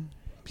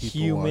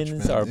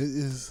 Humans are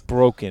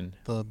broken.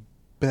 The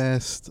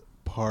best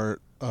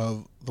part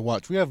of the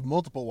watch. We have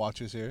multiple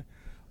watches here.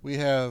 We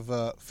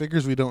have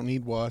figures we don't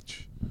need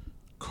watch,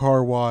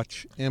 car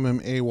watch,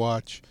 MMA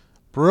watch,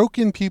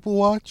 broken people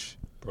watch.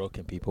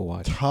 Broken people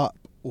watch. Top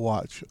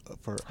watch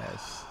for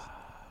us.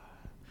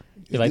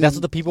 You're like, that's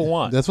what the people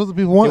want. That's what the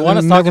people want. They want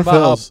us talking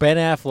about how Ben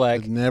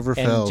Affleck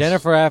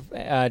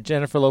and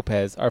Jennifer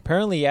Lopez are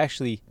apparently,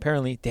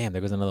 damn,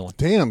 there goes another one.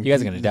 Damn. You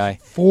guys are going to die.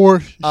 4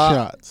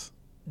 shots.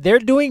 They're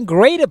doing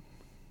great,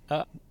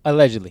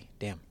 allegedly.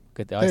 Damn.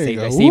 Good. I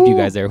saved you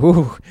guys there.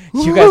 Woo.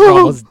 You guys were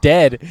almost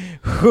dead.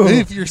 And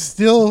if you're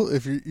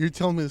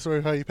telling me the story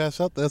of how you passed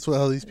out, that's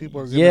how these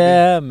people are going to be.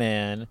 Yeah,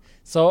 man.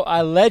 So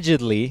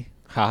allegedly,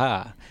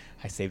 I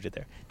saved it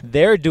there.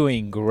 They're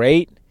doing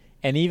great,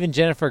 and even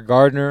Jennifer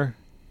Gardner,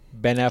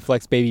 Ben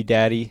Affleck's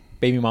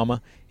baby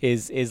mama,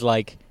 is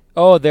like,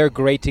 oh, they're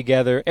great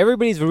together.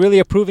 Everybody's really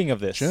approving of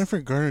this. Jennifer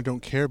Garner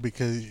don't care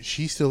because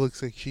she still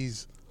looks like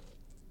she's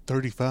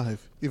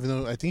 35, even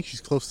though I think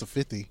she's close to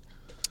 50.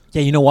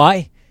 Yeah, you know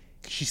why?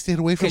 She stayed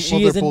away from all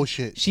their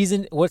bullshit. She's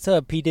in, what's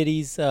P.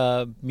 Diddy's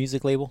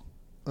music label?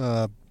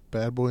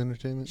 Bad Boy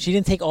Entertainment. She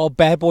didn't take all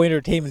Bad Boy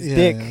Entertainment's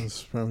dick.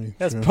 Yeah,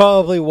 that's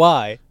probably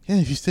why.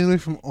 Yeah, she stayed away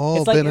from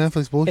all Ben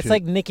Affleck's bullshit. It's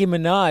like Nicki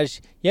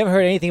Minaj. You haven't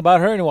heard anything about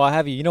her in a while,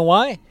 have you? You know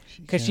why?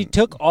 Because she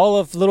took all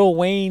of Lil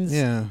Wayne's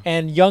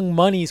and Young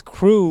Money's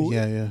crew.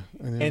 Yeah.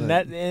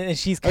 And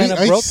she's kind of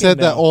broken. I said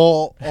now. that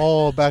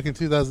all back in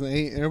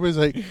 2008, and everybody's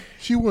like,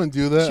 she wouldn't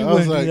do that. She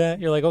wouldn't do that.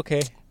 You're like,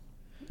 okay.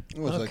 I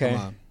was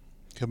like,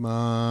 come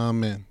on,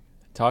 man.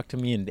 Talk to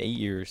me in 8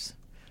 years.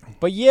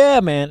 But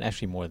yeah, man.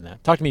 Actually, more than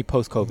that. Talk to me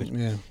post-COVID.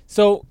 Yeah.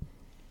 So,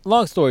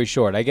 long story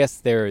short, I guess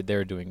they're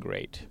doing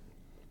great.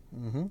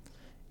 Mm-hmm.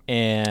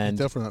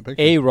 And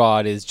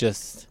A-Rod is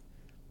just,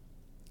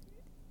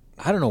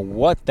 I don't know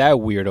what that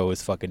weirdo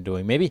is fucking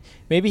doing. Maybe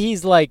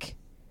he's like,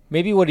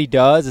 maybe what he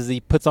does is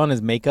he puts on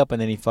his makeup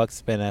and then he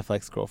fucks Ben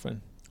Affleck's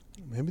girlfriend.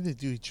 Maybe they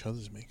do each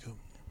other's makeup.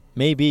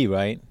 Maybe,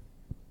 right?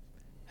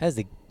 That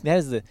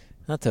is the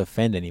not to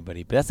offend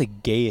anybody, but that's the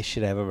gayest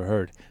shit I've ever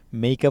heard.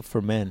 Makeup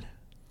for men.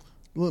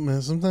 Look,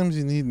 man, sometimes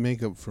you need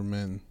makeup for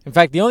men. In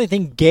fact, the only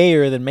thing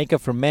gayer than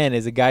makeup for men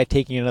is a guy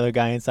taking another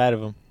guy inside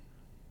of him.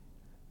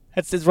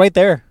 It's right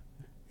there.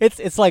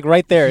 It's like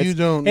right there.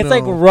 It's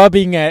like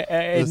rubbing in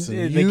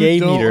the gay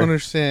meter. You don't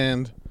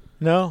understand.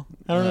 No?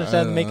 I don't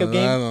understand the makeup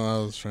game? I don't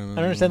know. I don't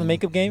understand the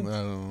makeup game? I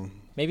don't know.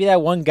 Maybe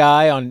that one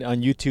guy on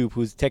YouTube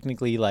who's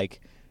technically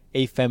like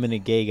a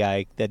feminine gay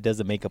guy that does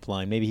a makeup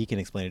line. Maybe he can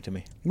explain it to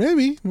me.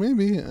 Maybe.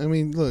 I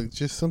mean, look,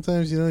 just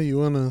sometimes, you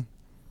want to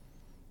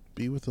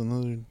be with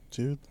another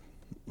dude.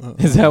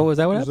 Is that what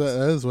happens?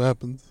 That is what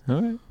happens.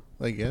 All right.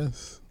 I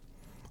guess.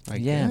 I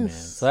Yeah, man.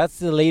 guess. So that's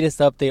the latest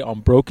update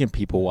on Broken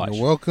People Watch.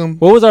 You're welcome.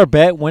 What was our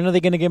bet? When are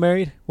they going to get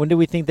married? When do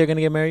we think they're going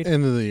to get married?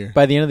 End of the year.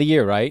 By the end of the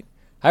year, right?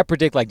 I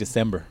predict like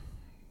December.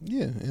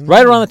 Yeah.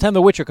 Right around the time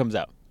The Witcher comes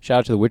out. Shout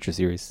out to The Witcher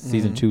series.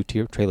 Season Mm-hmm.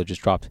 2 trailer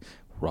just dropped.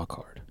 Rock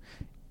hard.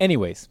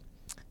 Anyways.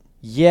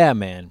 Yeah,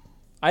 man.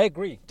 I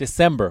agree.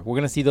 December. We're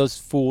going to see those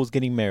fools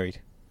getting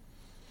married.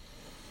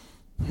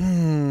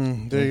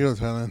 There you go,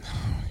 Thailand.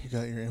 You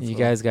got your info. You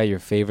guys got your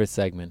favorite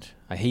segment.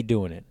 I hate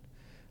doing it.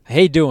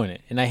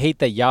 And I hate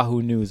that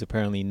Yahoo News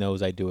apparently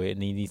knows I do it,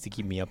 and he needs to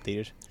keep me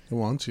updated. He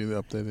wants you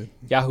to update it.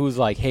 Yahoo's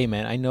like, hey,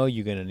 man, I know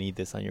you're going to need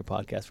this on your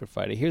podcast for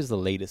Friday. Here's the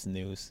latest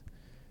news.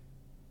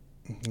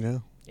 Yeah.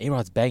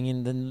 A-Rod's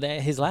banging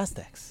his last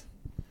ex.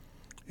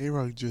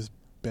 A-Rod just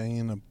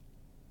banging a...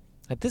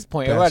 At this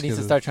point, A-Rod needs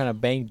to Basket start of- trying to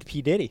bang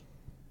P. Diddy.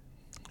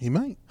 He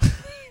might.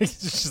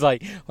 She's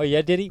like, oh,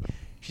 yeah, Diddy?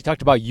 She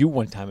talked about you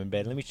one time in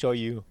bed. Let me show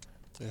you.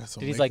 Yeah, so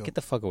Diddy's like, makeup. get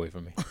the fuck away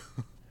from me.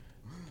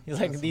 He's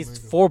like, That's these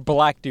amazing. 4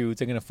 black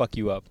dudes are going to fuck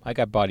you up. I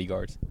got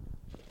bodyguards.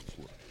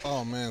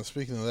 Oh, man.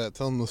 Speaking of that,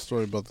 tell them the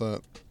story about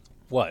that.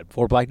 What,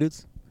 4 black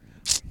dudes?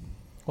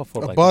 What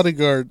 4 A black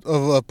bodyguard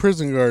of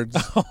prison guards.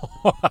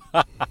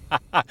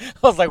 I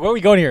was like, where are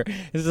we going here?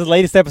 Is this the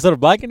latest episode of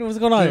Blackened? What's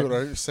going on Dude, here?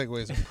 our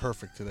segues are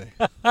perfect today.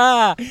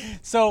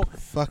 So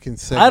Fucking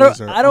segues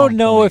I don't on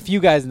know point. if you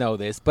guys know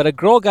this, but a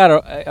girl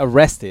got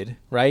arrested,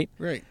 right?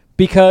 Right.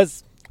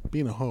 Because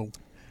Being a hoe.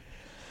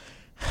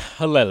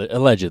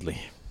 allegedly,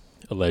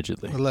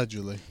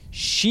 Allegedly.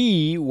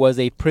 she was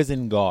a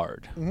prison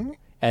guard Mhm.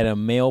 at a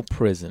male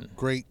prison.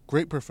 Great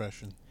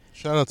profession.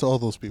 Shout out to all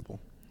those people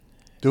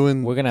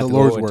doing We're gonna have the to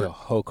Lord's go into work.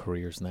 hoe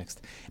careers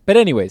next. But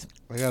anyways,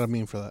 I got a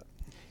meme for that.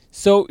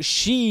 so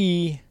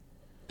she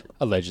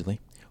allegedly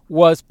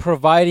was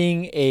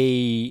providing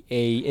a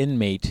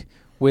inmate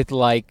with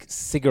like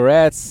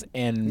cigarettes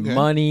and Okay.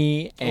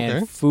 money and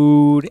Okay.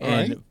 food All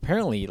and right.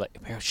 apparently like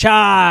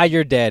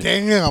you're dead.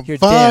 Damn, You're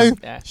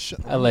 5 damn. sh-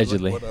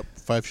 Allegedly. What up?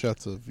 5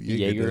 shots of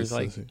Jaeger. Jaeger's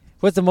like,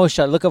 what's the most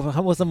shot? Look up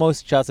what's the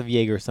most shots of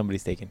Jaeger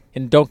somebody's taken,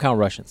 and don't count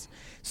Russians.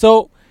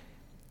 So,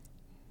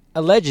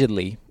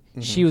 allegedly,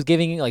 she was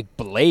giving like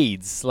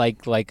blades,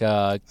 like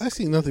I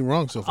see nothing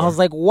wrong so far. I was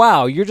like,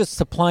 wow, you're just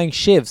supplying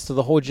shivs to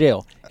the whole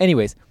jail.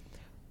 Anyways,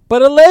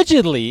 but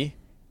allegedly,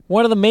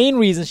 one of the main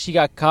reasons she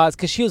got caught is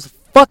because she was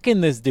fucking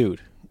this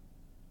dude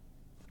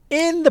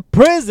in the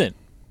prison.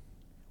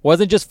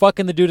 Wasn't just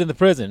fucking the dude in the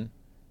prison,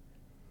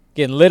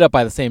 getting lit up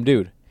by the same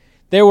dude.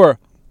 There were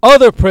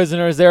other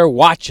prisoners there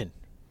watching,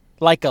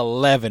 like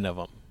 11 of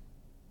them.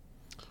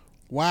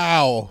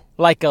 wow.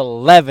 Like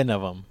 11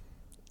 of them.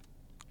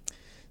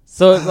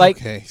 So, like,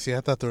 Okay, see,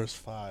 I thought there was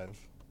 5.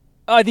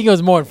 I think it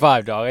was more than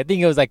 5, dog. I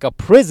think it was like a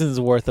prison's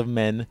worth of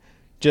men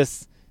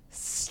just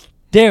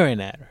staring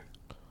at her.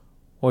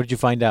 What did you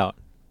find out?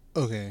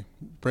 Okay,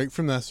 break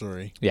from that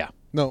story. Yeah.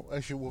 No,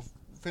 actually, we'll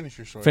finish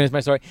your story. Finish my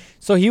story.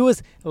 So he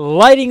was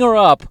lighting her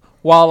up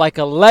while like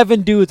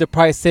 11 dudes are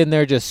probably sitting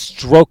there just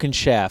stroking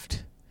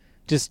shaft.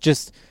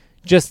 Just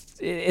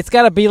it's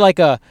got to be like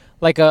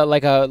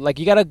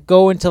you got to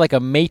go into like a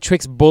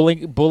Matrix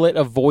bullet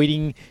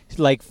avoiding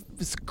like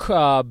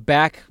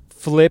back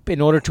flip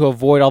in order to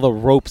avoid all the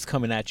ropes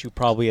coming at you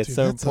probably at Dude,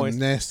 certain that's points. a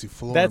nasty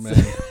floor, That's man.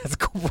 that's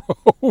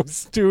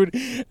gross, dude.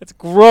 That's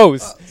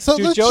gross. So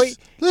Dude, Joey,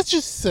 let's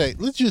just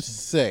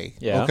say,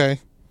 Yeah. okay.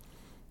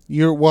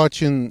 You're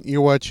watching.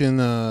 You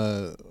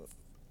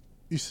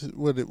said,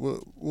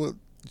 what?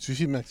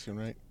 She's Mexican,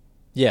 right?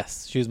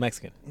 yes, she was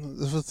Mexican.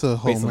 What's a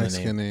whole Based on the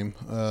Mexican name?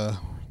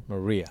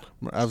 Maria.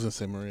 I was gonna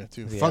say Maria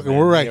too. Yeah, Fucking, man.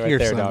 we're right Yeah, right here,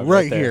 there, son. dog,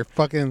 right right there. here,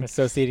 fucking.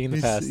 Associating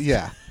the past.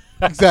 Yeah,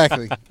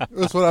 exactly.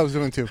 That's what I was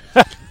doing too.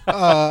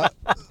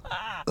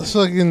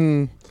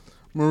 Fucking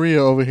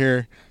Maria over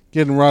here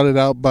getting rotted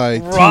out by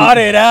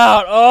Rotted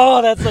out.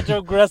 Oh, that's such an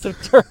aggressive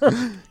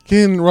term.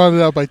 getting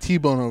rotted out by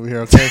T-Bone over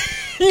here. Okay,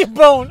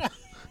 T-bone.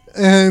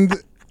 and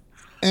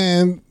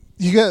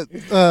you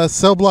got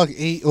Cell Block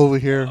 8 over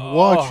here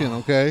watching.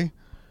 Okay,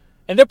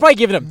 And they're probably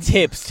giving him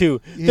tips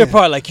too. Yeah. They're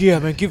probably like, "Yeah,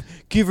 man,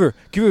 give her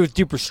a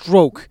deeper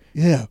stroke."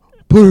 yeah.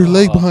 Put her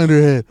leg behind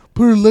her head.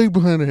 Put her leg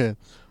behind her head.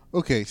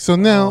 Okay, so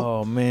now,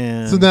 Oh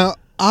man. so now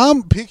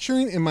I'm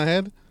picturing in my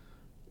head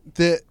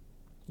that.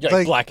 You're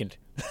like- blackened.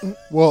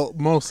 Well,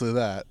 mostly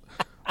that,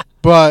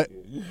 but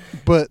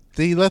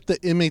they let the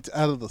inmates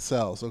out of the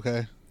cells.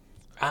 Okay.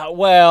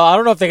 Well, I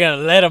don't know if they're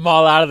gonna let them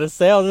all out of the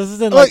cell. This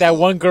isn't like Like- that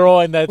one girl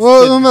and that.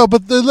 Well, no,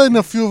 but they're letting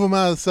a few of them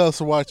out of the cells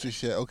to watch this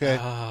shit. Okay.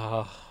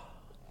 Oh,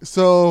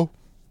 So,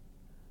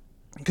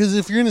 because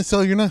if you're in a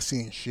cell, you're not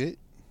seeing shit.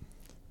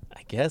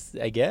 I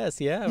guess,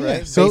 yeah, Yeah,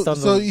 right. so- Based on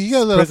so the you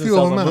gotta let a prison few of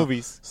cells them on out.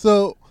 movies.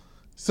 So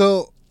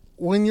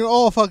when you're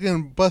all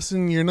fucking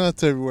busting your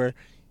nuts everywhere,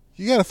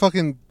 you gotta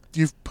fucking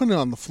you're putting it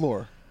on the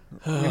floor.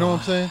 You know what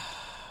I'm saying?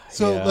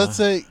 So Yeah. let's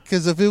say,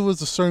 because if it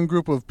was a certain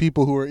group of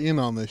people who are in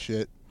on this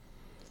shit,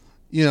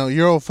 you know,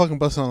 you're all fucking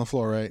busting on the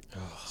floor, right?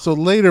 So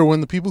later,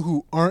 when the people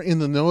who aren't in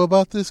the know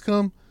about this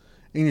come,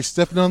 and you're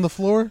stepping on the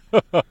floor,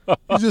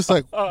 you're just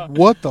like,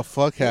 what the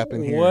fuck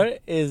happened here?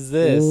 What is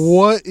this?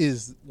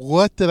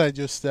 What did I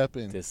just step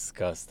in?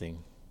 Disgusting.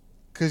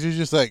 Because you're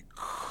just like,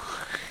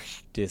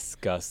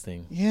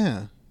 Disgusting.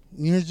 Yeah.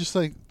 You're just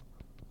like,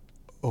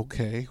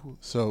 okay,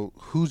 so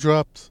who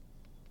dropped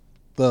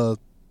the...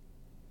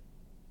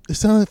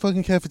 It's not a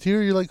fucking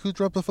cafeteria. You're like, who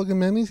dropped the fucking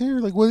mayonnaise here?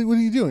 Like, what are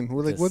you doing?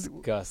 We're like, what?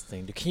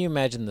 Disgusting. Can you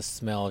imagine the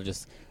smell of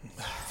just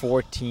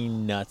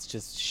 14 nuts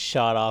just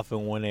shot off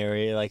in one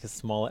area, like a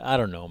small... I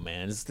don't know,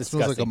 man. It's It disgusting.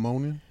 smells like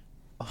ammonia.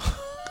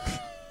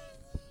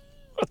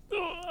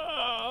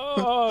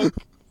 Oh.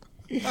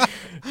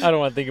 I don't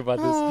want to think about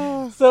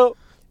this. So,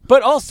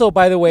 but also,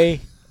 by the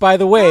way,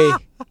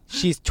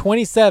 she's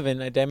 27.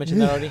 Did I mention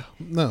that already?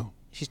 No.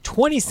 She's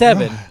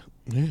 27, Right.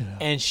 Yeah.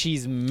 and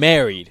she's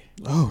married.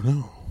 Oh,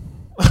 no.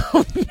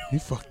 You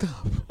fucked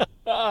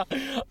up.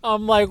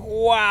 I'm like,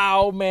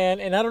 wow, man.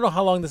 And I don't know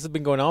how long this has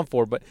been going on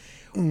for, but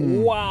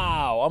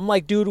wow. I'm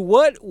like, dude,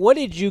 what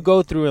did you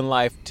go through in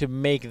life to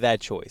make that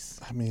choice?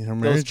 I mean, her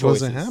marriage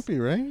wasn't happy,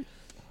 right?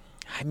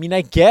 I mean,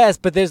 I guess,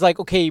 but there's like,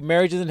 okay,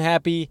 marriage isn't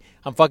happy,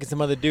 I'm fucking some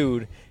other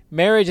dude.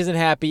 Marriage isn't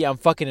happy, I'm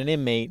fucking an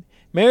inmate.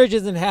 Marriage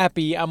isn't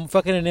happy, I'm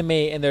fucking an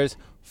inmate, and there's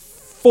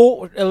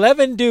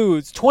 11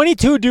 dudes,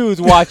 22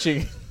 dudes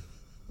watching.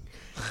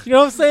 You know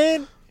what I'm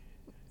saying?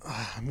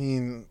 I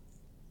mean,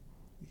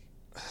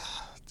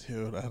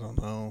 dude, I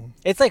don't know.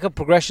 It's like a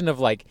progression of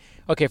like,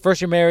 okay,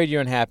 first you're married,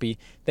 you're unhappy.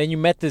 Then you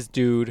met this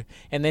dude,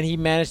 and then he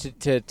managed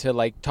to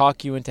like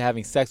talk you into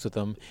having sex with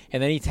him.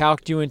 And then he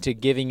talked you into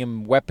giving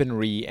him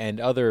weaponry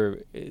and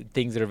other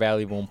things that are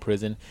valuable in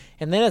prison.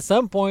 And then at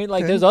some point,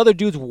 like, there's other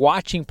dudes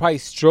watching, probably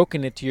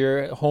stroking it to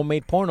your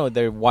homemade porno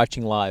they're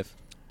watching live.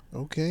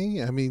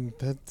 Okay, I mean,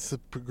 that's a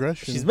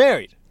progression. She's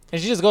married. And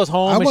she just goes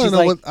home I and want she's to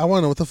know like... I want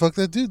to know what the fuck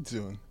that dude's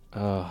doing.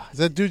 Is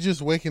that dude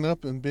just waking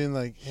up and being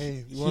like,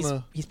 "Hey, you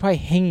wanna?" He's probably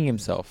hanging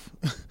himself.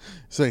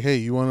 It's like, "Hey,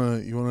 you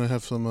wanna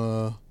have some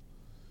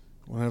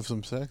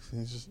sex?"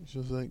 And he's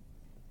just like,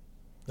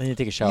 Then you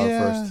take a shower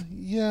first.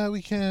 Yeah,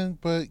 we can,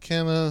 but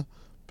can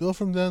Bill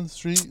from down the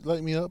street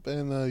light me up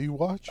and you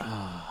watch?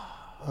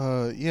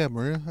 Yeah,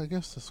 Maria, I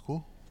guess that's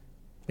cool.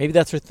 Maybe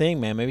that's her thing,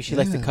 man. Maybe she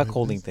likes the Yeah,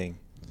 cuckolding thing.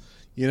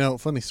 You know,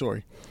 funny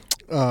story.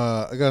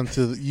 I got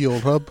into the Ye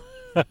Old Hub.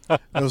 It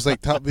was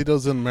like top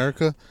videos in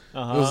America.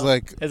 Uh-huh. It was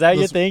like, is that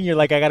your thing? You're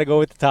like, I gotta go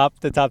with the top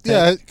 10.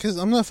 Yeah, because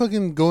I'm not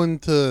fucking going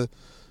to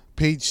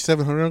page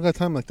 700. I don't got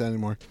time like that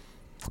anymore.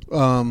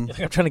 I'm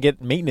trying to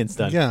get maintenance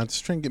done. Yeah, I'm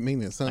just trying to get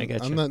maintenance. I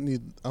got you. I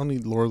don't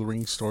need Lord of the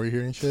Rings story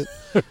here and shit.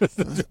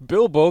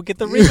 Bilbo, get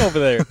the ring over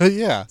there.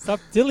 Yeah. Stop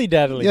dilly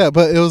daddling. Yeah,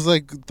 but it was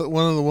like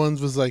one of the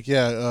ones was like,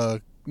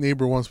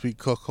 neighbor wants to be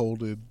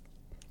cuckolded.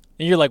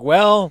 And you're like,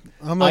 well,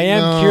 I'm like, I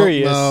am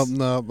curious.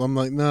 No. I'm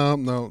like, no.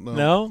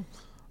 No?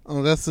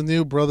 Oh, that's the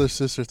new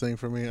brother-sister thing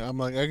for me. I'm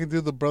like, I can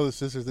do the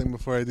brother-sister thing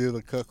before I do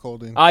the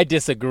cuckolding. I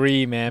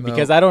disagree, man, No.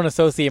 because I don't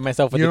associate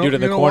myself with the dude in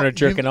the corner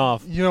jerking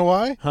off. You know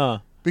why? Huh.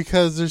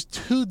 Because there's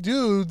two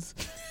dudes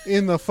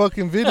in the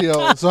fucking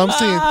video, so I'm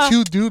seeing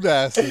two dude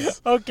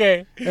asses.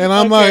 Okay. And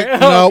I'm like,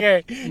 nope.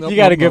 Okay. Nope, You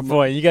got a nope, good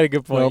point. You got a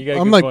good point. Nope. You got a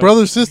I'm good like, point.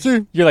 brother,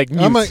 sister? You're like,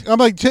 mute. I'm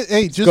like,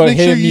 hey, just go make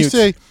ahead sure and you mute.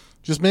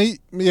 say,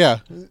 yeah.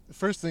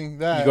 First thing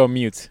that. You go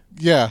mute.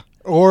 Yeah.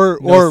 Or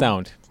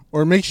sound.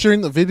 Or make sure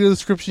in the video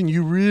description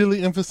you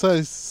really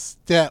emphasize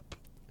step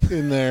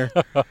in there,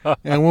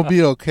 and we'll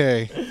be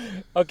okay.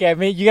 Okay, I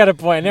mean, you got a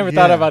point. I never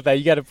thought Yeah. about that.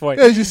 You got a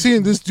point. Yeah, you're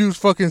seeing this dude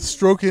fucking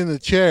stroking the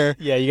chair.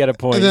 Yeah, you got a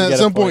point. And then You at got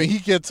a some point he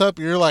gets up,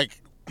 you're like,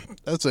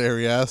 that's an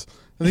airy ass.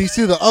 And then you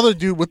see the other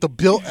dude with the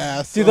built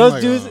ass. Dude, I'm those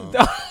like, dudes...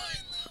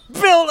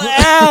 oh. Built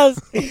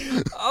ass!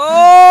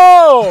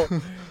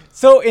 Oh!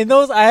 So in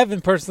those, I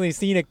haven't personally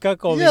seen a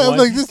cuckolding Yeah, one.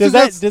 like this does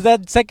dude does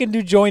that second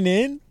dude join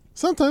in?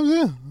 Sometimes,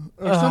 yeah.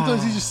 Or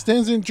sometimes he just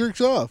stands there and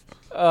jerks off.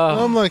 And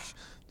I'm like,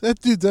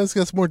 that dude does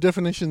got some more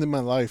definition than my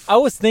life. I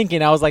was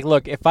thinking, I was like,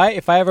 look, if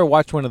I ever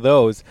watched one of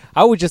those,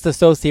 I would just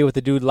associate with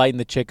the dude lighting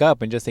the chick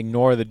up and just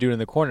ignore the dude in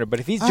the corner. But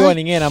if he's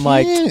joining in, I'm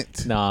like,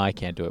 nah, I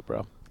can't do it,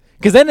 bro.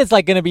 Because then it's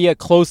like going to be a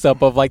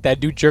close-up of like that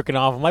dude jerking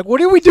off. I'm like,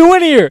 what are we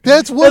doing here?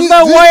 That's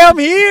not why I'm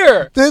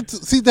here.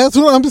 That's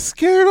what I'm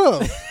scared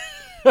of.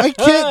 I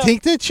can't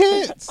take that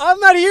chance. I'm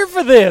not here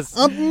for this.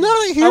 I'm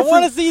not here I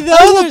want to see the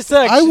other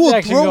section. I will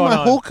action throw going my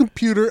on. whole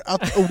computer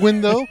out the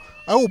window.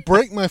 I will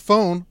break my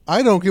phone.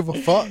 I don't give a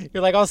fuck.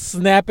 You're like, I'll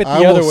snap it the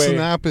I other will way.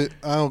 snap it.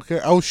 I don't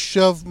care. I will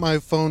shove my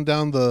phone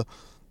down the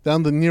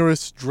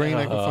nearest drain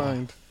I can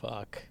find.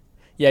 Fuck.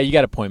 Yeah, you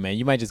got a point, man.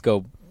 You might just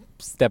go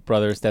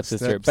stepbrother,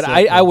 stepsister. But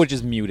Step- I would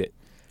just mute it.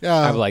 Yeah.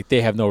 I'm like,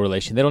 they have no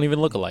relation. They don't even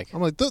look alike.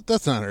 I'm like,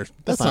 that's not her.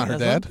 That's not her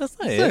dad. That's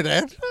not her it.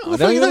 dad. No,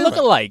 they don't even look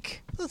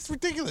alike. That's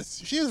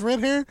ridiculous. She has red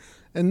hair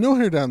and no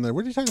hair down there.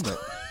 What are you talking about?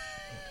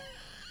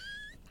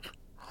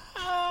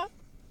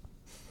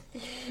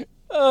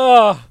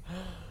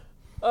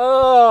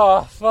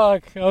 Oh,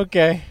 fuck.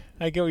 Okay,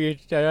 I get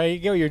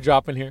what you're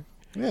dropping here.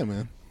 Yeah,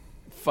 man.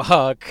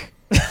 Fuck.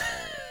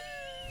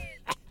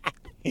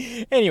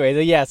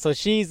 Anyway, yeah. So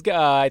she's,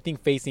 I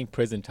think, facing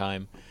prison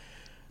time.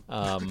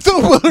 Don't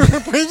put her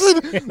in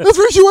prison. That's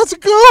where she wants to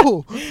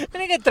go. I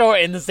think I throw her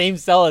in the same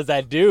cell as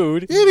that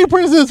dude. Any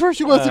prison is where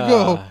she wants to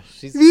go.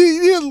 She's,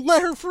 You need to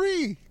let her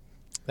free.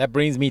 that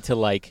brings me to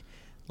like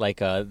like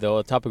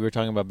the topic we were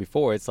talking about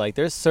before. It's like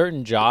there's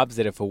certain jobs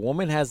that if a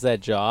woman has that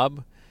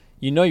job,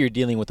 you know you're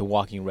dealing with a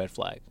walking red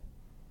flag.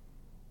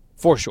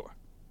 For sure.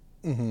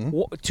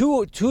 Mm-hmm.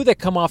 Two that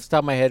come off the top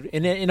of my head,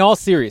 in all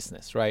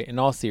seriousness, right? In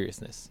all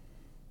seriousness.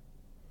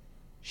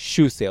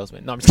 Shoe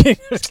salesman. No, I'm just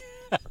kidding.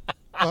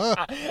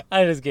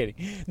 I'm just kidding.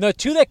 No,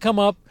 two that come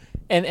up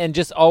and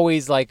just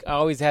always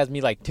has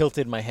me like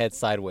tilted my head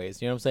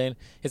sideways. You know what I'm saying?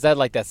 Is that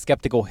like that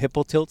skeptical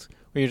hippo tilt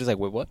where you're just like,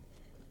 wait, what?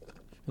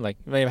 Like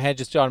my head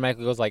just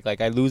automatically goes like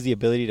I lose the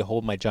ability to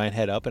hold my giant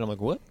head up, and I'm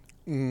like, what?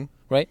 Mm-hmm.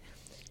 Right?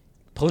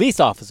 Police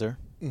officer.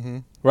 Mm-hmm.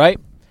 Right?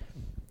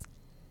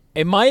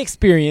 In my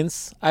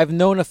experience, I've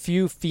known a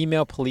few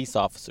female police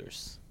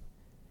officers.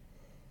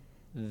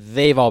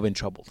 They've all been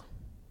troubled.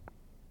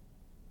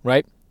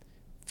 Right?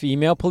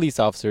 Female police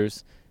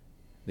officers,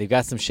 they've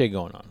got some shit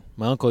going on.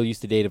 My uncle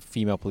used to date a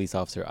female police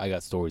officer. I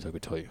got stories I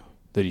could tell you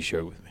that he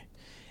shared with me.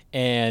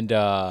 And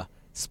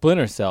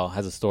Splinter Cell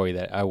has a story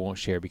that I won't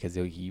share because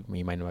he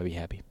might not be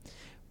happy.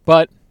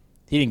 But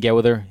he didn't get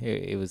with her.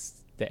 It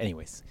was...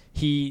 Anyways.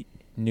 He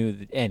knew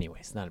that...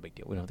 Anyways, not a big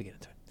deal. We don't have to get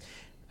into it.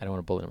 I don't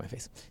want a bullet in my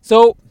face.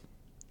 So...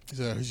 He's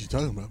like, who's you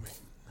talking about me?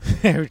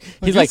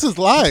 He's like, this is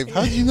live.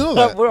 How did you know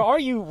that? Where are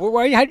you?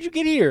 Where are you? How did you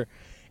get here?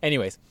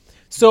 Anyways.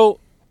 So...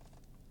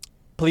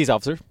 Police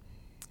officer.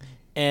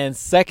 And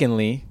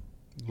secondly...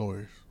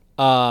 Lawyers.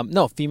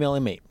 No, female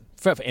inmate.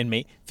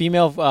 Inmate.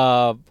 Female...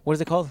 what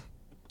is it called?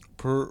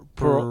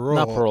 Parole.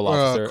 Not parole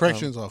officer.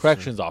 Corrections officer.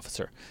 Corrections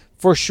officer.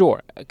 For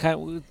sure.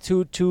 Kind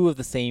of, two of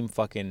the same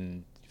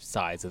fucking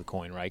sides of the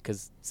coin, right?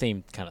 Because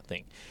same kind of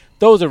thing.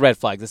 Those are red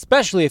flags,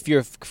 especially if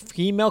you're a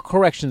female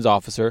corrections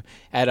officer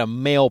at a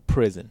male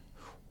prison.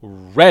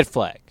 Red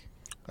flag.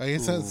 I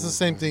guess that's the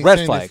same thing.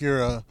 Red flag. If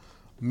you're a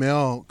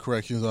male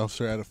corrections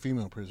officer at a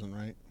female prison,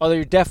 right? Oh,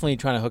 you're definitely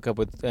trying to hook up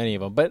with any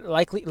of them. But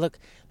likely, look,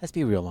 let's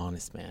be real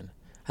honest, man.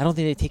 I don't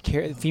think they take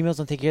care... Females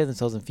don't take care of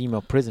themselves in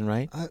female prison,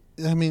 right?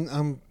 I mean,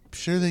 I'm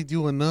sure they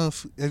do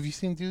enough. Have you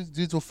seen dudes?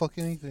 Dudes will fuck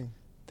anything.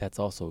 That's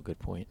also a good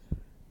point.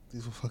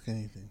 Dudes will fuck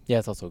anything. Yeah,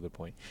 that's also a good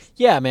point.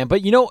 Yeah, man.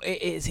 But, you know,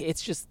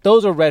 it's just...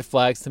 Those are red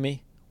flags to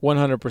me.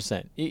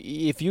 100%.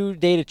 If you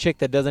date a chick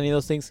that does any of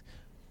those things,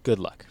 good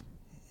luck.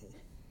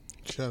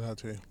 Shout out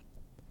to you.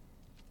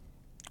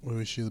 We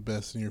wish you the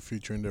best in your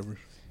future endeavors.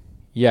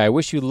 Yeah, I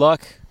wish you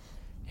luck.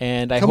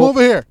 And I Come hope...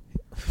 over here.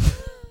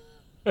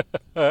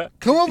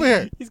 Come over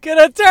here. He's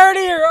gonna turn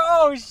here.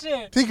 Oh,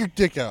 shit. Take your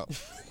dick out.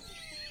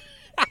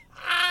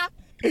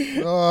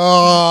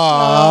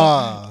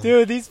 Oh.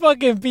 Dude, these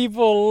fucking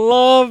people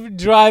love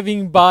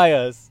driving by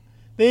us.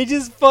 They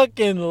just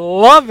fucking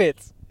love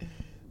it.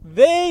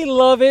 They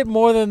love it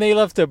more than they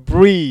love to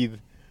breathe.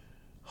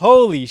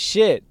 Holy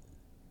shit.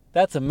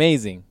 That's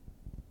amazing.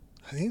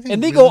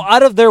 And they go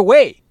out of their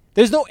way.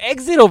 There's no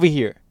exit over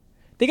here.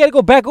 They got to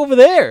go back over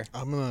there.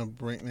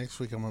 Next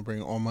week, I'm going to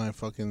bring all my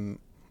fucking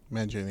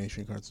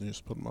Imagination cards and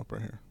just put them up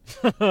right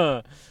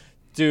here.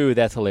 Dude,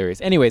 that's hilarious.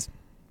 Anyways,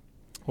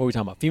 what are we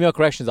talking about? Female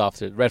corrections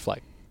officer, red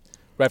flag.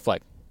 Red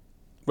flag.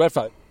 Red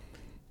flag.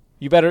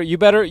 You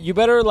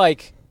better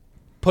like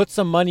put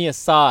some money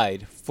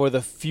aside for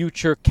the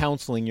future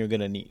counseling you're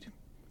going to need.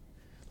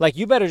 Like,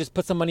 you better just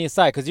put some money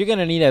aside because you're going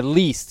to need at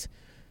least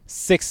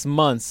 6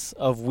 months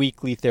of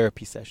weekly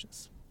therapy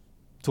sessions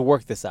to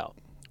work this out.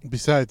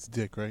 Besides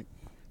dick, right?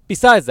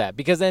 Besides that,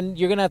 because then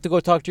you're going to have to go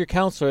talk to your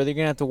counselor. They're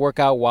going to have to work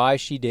out why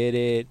she did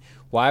it.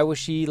 Why was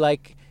she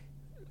like...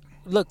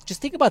 Look,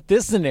 just think about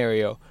this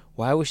scenario.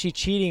 Why was she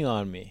cheating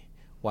on me?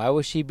 Why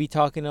would she be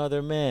talking to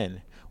other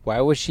men? Why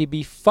would she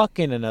be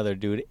fucking another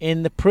dude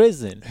in the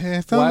prison? Hey,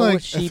 I found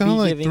like 3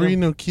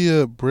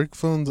 Nokia brick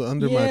phones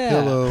under my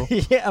pillow.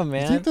 Yeah,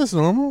 man. You think that's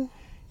normal?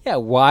 Yeah,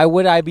 why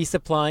would I be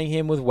supplying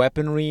him with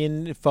weaponry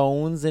and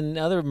phones and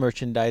other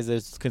merchandise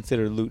that's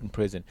considered loot in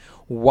prison?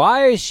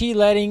 Why is she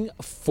letting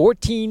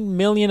 14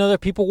 million other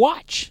people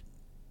watch?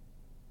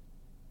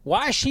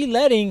 Why is she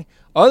letting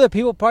other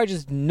people probably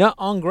just nut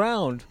on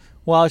ground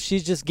while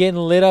she's just getting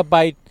lit up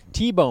by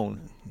T-Bone?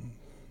 You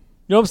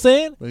know what I'm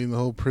saying? Making the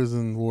whole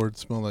prison ward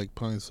smell like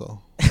Pine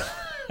Sol.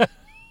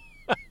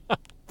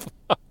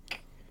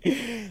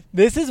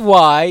 This is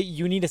why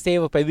you need to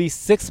save up at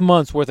least 6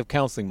 months worth of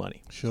counseling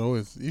money. You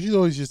should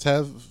always just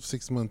have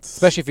 6 months.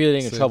 Especially if you're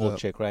dating a troubled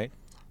chick, right?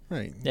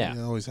 Right. Yeah.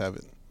 You always have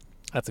it.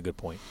 That's a good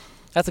point.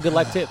 That's a good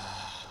life tip.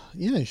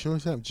 Yeah, you should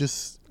always have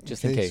just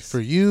in case. For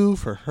you,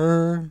 for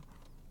her,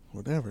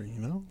 whatever, you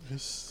know?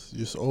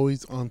 Just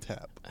always on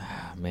tap.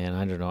 Man,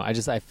 I don't know.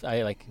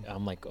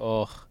 I'm like,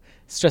 oh,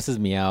 it stresses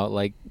me out.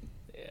 Like,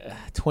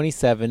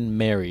 27,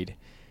 married,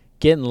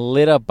 getting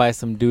lit up by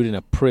some dude in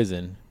a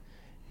prison,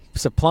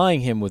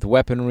 supplying him with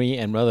weaponry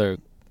and other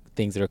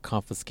things that are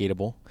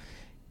confiscatable.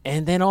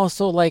 And then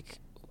also, like,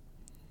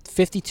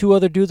 52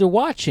 other dudes are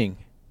watching.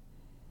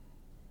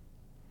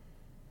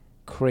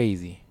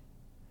 Crazy.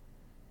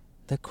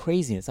 The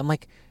craziness. I'm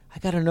like, I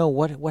got to know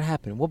what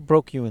happened. What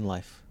broke you in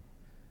life?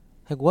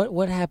 Like,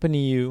 what happened to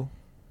you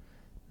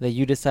that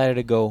you decided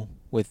to go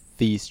with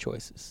these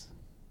choices?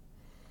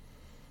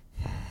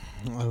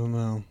 I don't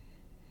know.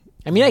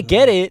 I mean, I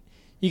get it.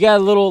 You got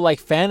a little like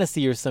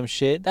fantasy or some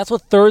shit. That's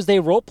what Thursday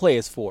role play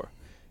is for.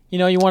 You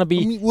know, you want to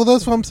be I mean, well,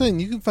 that's what I'm saying.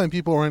 You can find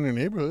people around your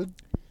neighborhood.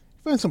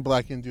 Find some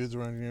black-skinned dudes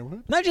around your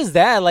neighborhood. not just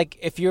that. Like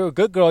if you're a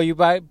good girl, you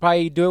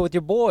probably do it with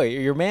your boy or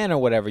your man or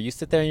whatever. You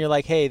sit there and you're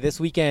like, hey, this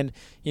weekend,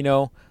 you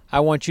know, I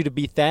want you to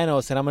be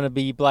Thanos and I'm gonna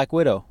be Black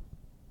Widow.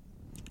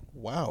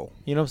 Wow.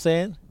 You know what I'm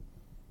saying?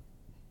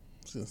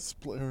 It's gonna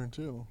split her in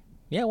two.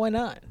 Yeah, why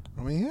not?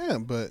 I mean, yeah,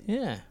 but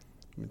Yeah.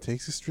 it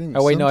takes extreme.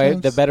 Oh wait, no,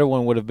 Sometimes- the better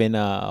one would have been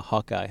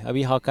Hawkeye. I'll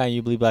be Hawkeye and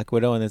you be Black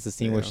Widow, and there's a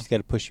scene where Yeah. she's got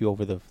to push you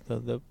over the.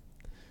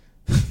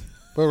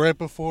 But right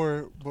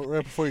before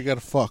you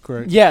gotta fuck,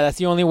 right? Yeah, that's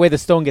the only way the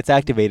stone gets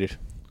activated.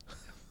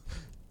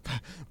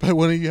 But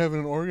when are you having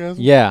an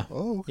orgasm? Yeah.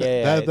 Oh,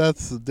 okay. Yeah,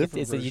 That's the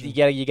difference. It's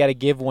you gotta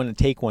give one and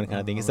take one kind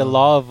of thing. It's a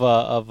law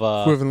of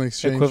Equivalent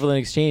exchange. equivalent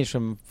exchange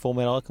from Full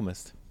Metal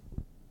Alchemist.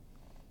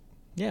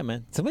 Yeah,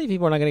 man. So many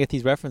people are not gonna get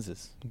these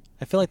references.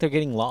 I feel like they're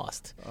getting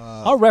lost.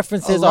 Our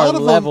references a lot are of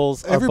them,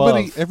 levels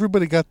above.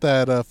 Everybody got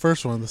that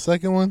first one. The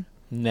second one,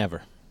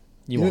 Never.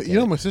 you won't know,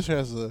 get it. my sister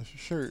has a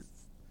shirt.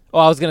 Oh,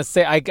 I was gonna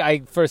say,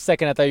 I for a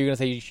second I thought you were gonna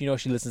say, you know,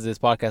 she listens to this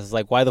podcast. It's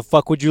like, why the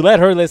fuck would you let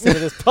her listen to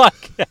this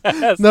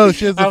podcast? No,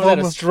 she has the I was full at a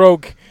Metal-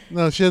 stroke.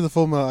 No, she has a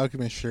Full Metal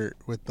Alchemist shirt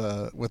with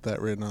that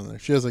written on there.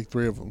 She has like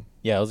 3 of them.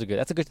 Yeah, those are good.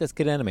 That's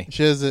good anime.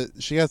 She has it.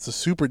 She has the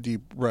super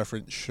deep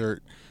reference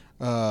shirt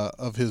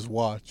of his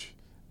watch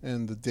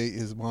and the date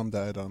his mom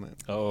died on it.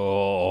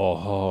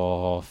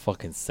 Oh,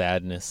 fucking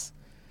sadness.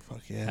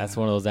 Fuck yeah. That's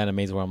one of those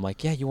animes where I'm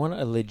like, yeah, you want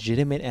a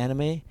legitimate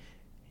anime?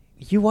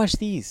 You watch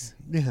these.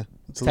 Yeah.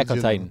 It's a Attack on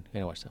legitimate Titan. I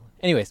gotta watch that one.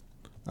 Anyways,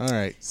 one. All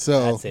right.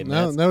 So That's it,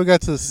 man. now we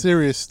got to the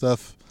serious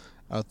stuff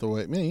out the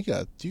way. Man, you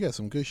got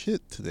some good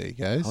shit today,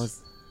 guys. I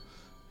was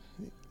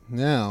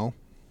Now,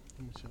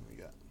 how much have we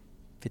got?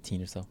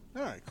 15 or so.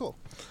 All right, cool.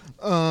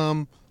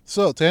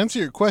 So to answer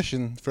your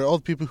question, for all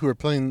the people who are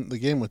playing the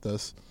game with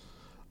us,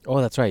 Oh,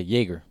 that's right,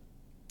 Jaeger.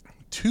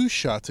 2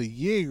 shots of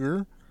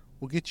Jaeger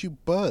will get you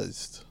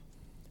buzzed.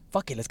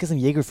 Fuck it, let's get some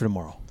Jaeger for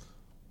tomorrow.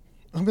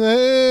 I'm like,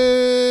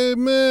 hey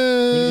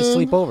man, You can just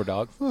sleep over,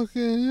 dog.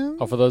 Fucking.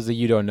 Oh, for those that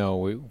you don't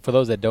know, for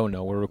those that don't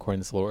know, we're recording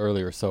this a little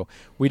earlier, so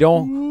we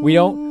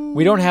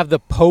don't have the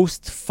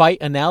post-fight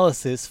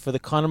analysis for the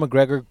Conor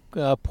McGregor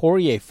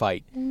Poirier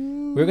fight.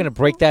 We're gonna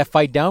break that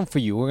fight down for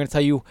you. We're gonna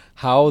tell you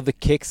how the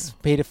kicks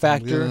played a I'm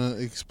factor. gonna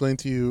explain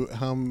to you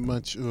how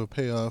much of a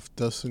payoff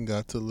Dustin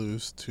got to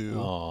lose to.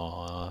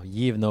 Oh,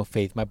 you have no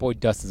faith. My boy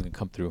Dustin's gonna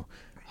come through.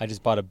 I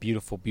just bought a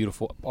beautiful,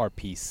 beautiful art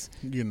piece.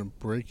 You're gonna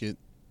break it.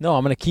 No,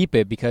 I'm gonna keep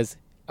it because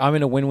I'm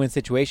in a win-win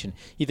situation.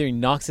 Either he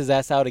knocks his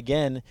ass out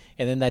again,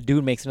 and then that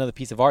dude makes another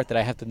piece of art that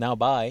I have to now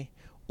buy,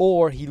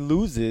 or he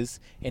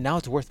loses, and now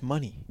it's worth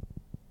money.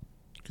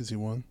 Because he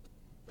won.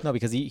 No,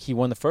 because he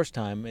won the first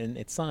time, and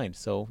it's signed.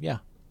 So, yeah.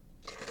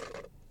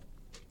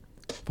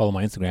 Follow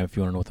my Instagram if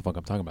you want to know what the fuck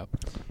I'm talking about.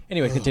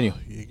 Anyway, continue.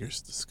 Jaeger's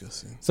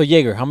disgusting. So,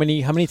 Jaeger, how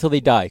many till they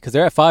die? Because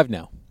they're at 5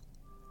 now.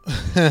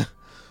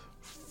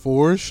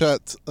 4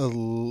 shots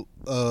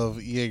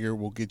of Jaeger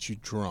will get you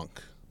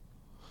drunk.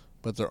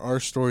 But there are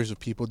stories of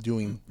people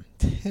doing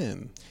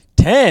 10.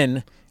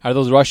 10? Are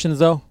those Russians,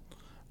 though?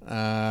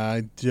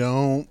 I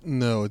don't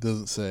know. It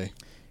doesn't say.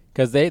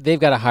 Because they've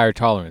got a higher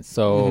tolerance.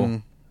 So,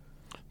 Mhm.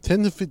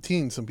 10 to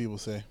 15, some people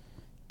say.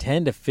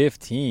 10 to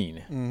 15.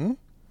 Mm-hmm.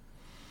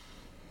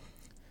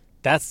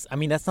 That's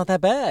not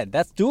that bad.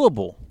 That's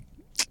doable.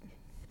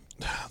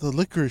 The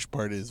licorice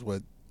part is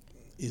what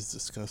is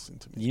disgusting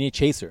to me. You need a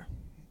chaser.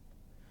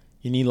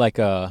 You need like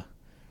a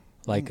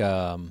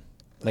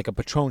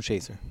Patron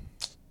chaser.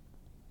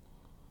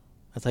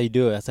 That's how you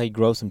do it. That's how you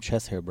grow some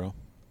chest hair, bro.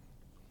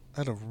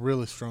 I had a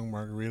really strong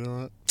margarita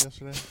on it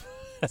yesterday.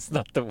 That's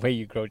not the way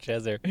you grow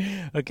chest hair.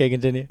 Okay,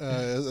 continue.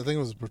 I think it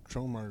was a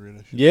Patron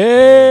margarita.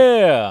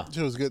 Yeah.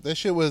 Shit was good. That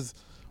shit was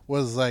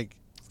like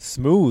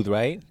Smooth,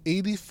 right?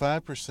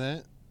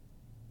 85%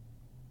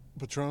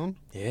 Patron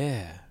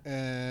Yeah.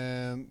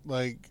 and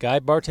like Guy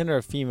bartender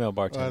or female I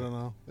bartender? don't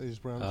know. They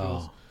just brown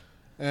Oh.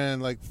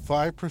 and like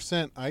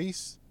 5%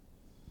 ice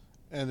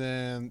and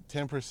then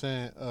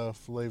 10%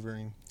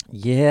 flavoring.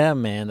 Yeah,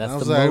 man. And I That's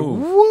was the like,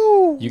 move.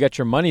 woo, You got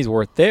your money's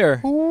worth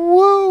there.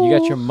 woo. You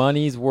got your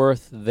money's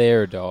worth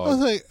there, I was dog.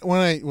 like,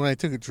 when I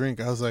took a drink,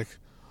 I was like,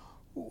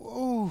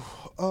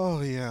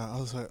 oh yeah. I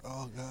was like,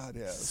 oh god,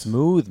 yeah.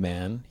 Smooth,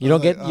 man. You I don't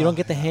was get like, you don't oh,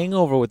 get the yeah.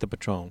 hangover with the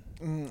Patron.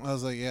 I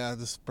was like, yeah,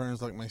 this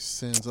burns like my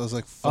sins. I was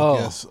like, fuck Oh.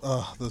 yes.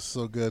 Oh, this is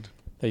so good.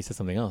 Thought you said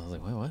something else. I was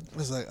like, what? I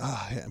was like,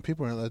 yeah. And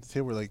people at the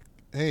table were like,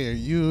 hey, are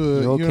you,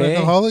 You you an okay?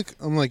 alcoholic?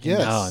 I'm like,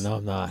 yes. No,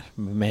 I'm not.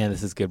 Man,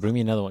 this is good. Bring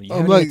me another one. You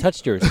I'm haven't even like-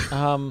 touched yours.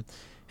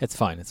 It's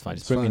fine. It's fine.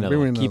 Just It's bring me fine. another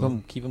Bring me one. another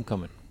one. Keep them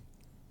coming.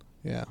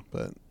 Yeah,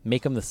 but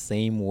Make them the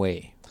same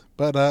way.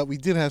 we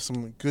did have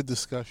some good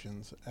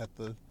discussions at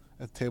the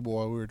table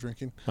while we were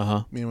drinking,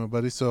 Uh-huh. me and my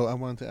buddy. So I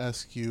wanted to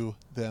ask you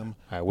them.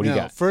 All right, what do you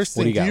Now, got? First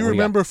What thing, do you got? do you What do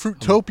you got? remember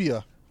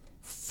Fruitopia?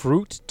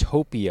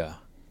 Fruitopia.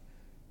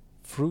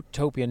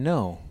 Fruitopia.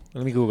 No.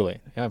 Let me Google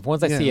it.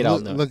 Once I see it, I'll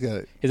know. Look at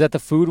it. Is that the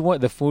food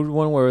one? The food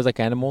one where it was like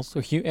animals,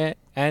 or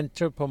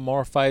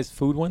anthropomorphized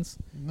food ones?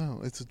 No,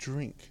 it's a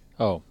drink.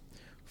 Oh,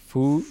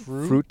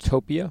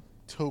 Fruitopia.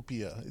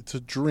 Fruitopia. It's a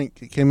drink.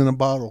 It came in a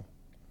bottle.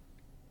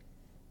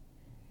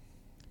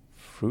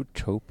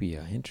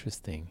 Fruitopia.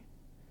 Interesting.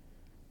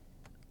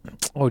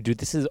 Oh, dude,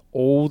 this is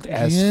old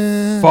as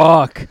Yeah.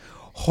 fuck.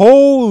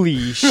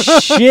 Holy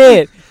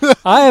shit.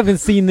 I haven't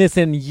seen this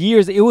in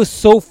years. It was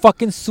so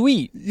fucking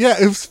sweet. Yeah,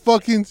 it was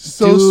fucking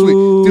so sweet.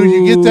 Dude,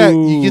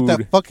 you get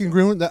that fucking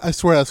green one. I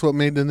swear that's what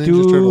made the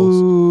Ninja Turtles.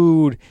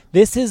 Dude,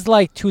 this is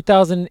like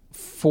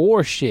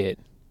 2004 shit.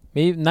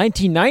 Maybe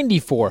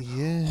 1994.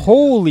 Yeah.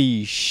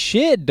 Holy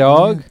shit,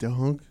 dog. Yeah,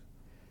 dog.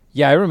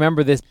 Yeah, I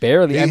remember this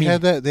barely. They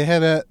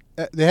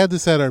had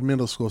this at our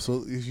middle school.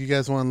 So if you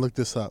guys want to look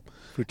this up,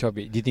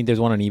 Fruitopia. Do you think there's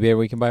one on eBay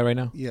we can buy right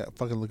now? yeah,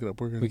 fucking look it up.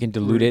 We can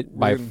dilute it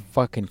by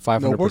fucking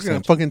 500%. No, we're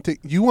gonna fucking take.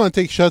 You want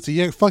to take shots?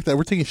 Yeah, fuck that.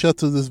 We're taking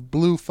shots of this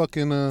blue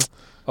fucking.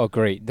 Oh,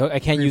 great. I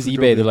can't Green use Fruitopia.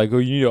 eBay. They're like, oh,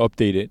 you need to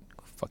update it.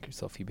 Go fuck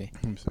yourself, eBay.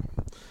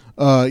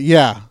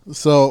 Yeah.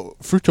 So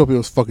Fruitopia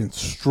was fucking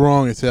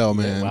strong as hell,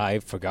 man. Yeah, well, I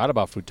forgot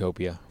about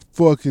Fruitopia.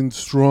 Fucking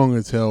strong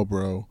as hell,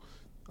 bro.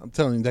 I'm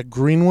telling you, that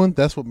green one,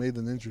 that's what made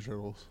the Ninja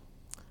Turtles.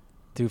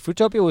 Dude,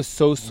 Fruitopia was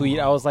so sweet.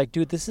 I was like,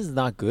 dude, this is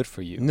not good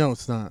for you. No,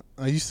 it's not.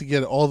 I used to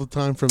get it all the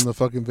time from the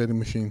fucking vending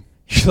machine.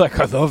 You're like,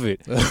 I love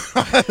it.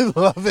 I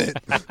love it.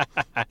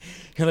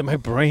 You're like, my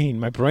brain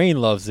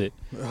loves it.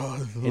 Oh,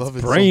 I It's love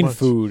it brain so much.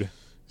 food.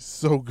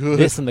 So good.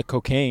 This and the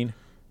cocaine.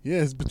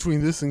 Yeah, it's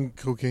between this and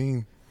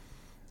cocaine.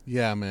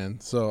 Yeah, man.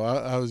 So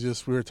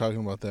we were talking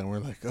about that, and we're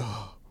like,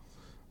 oh.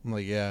 I'm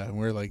like, yeah. And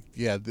we're like,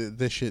 yeah,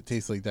 this shit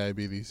tastes like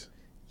diabetes.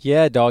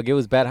 Yeah, dog, it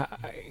was bad.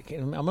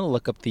 I'm going to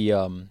look up the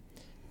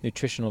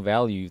nutritional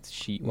value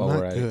sheet while Not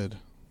we're at good.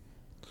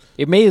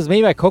 it. It was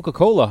made by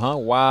Coca-Cola, huh?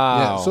 Wow.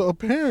 Yeah, so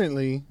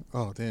apparently,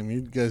 oh, damn,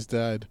 you guys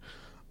died.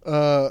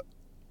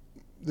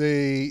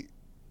 They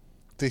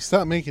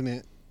stopped making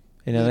it.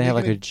 And now they have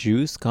like a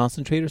juice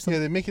concentrate or Yeah,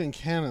 something? they make it in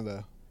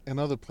Canada and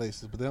other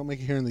places, but they don't make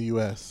it here in the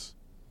U.S.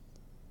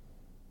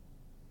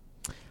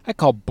 I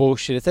call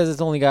bullshit. It says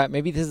it's only got,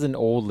 maybe this is an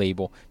old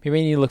label. Maybe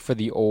I need to look for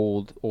the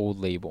old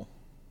label.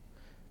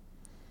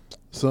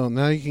 So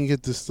now you can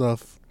get this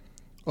stuff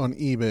on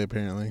eBay,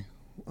 apparently.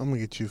 I'm going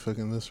to get you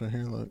fucking this right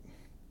here, look.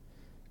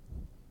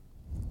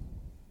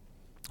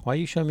 Why are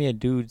you showing me a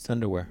dude's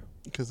underwear?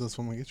 Because that's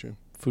what I'm going to get you.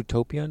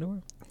 Fruitopia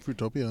underwear?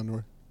 Fruitopia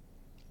underwear.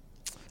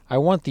 I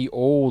want the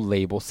old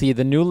label. See,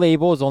 the new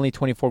label is only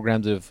 24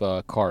 grams of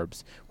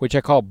carbs, which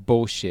I call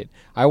bullshit.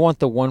 I want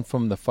the one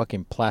from the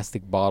fucking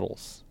plastic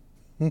bottles.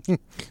 I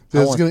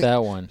want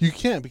that one. You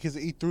can't because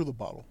it ate through the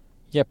bottle.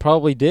 Yeah,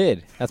 probably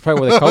did. That's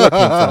probably where the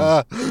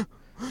color came from.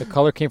 The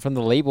color came from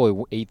the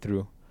label it ate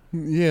through.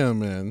 Yeah,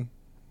 man.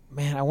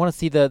 Man, I want to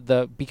see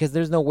the because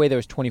there's no way there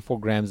was 24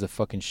 grams of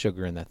fucking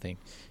sugar in that thing.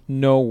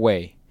 No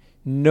way.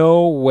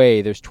 No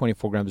way there's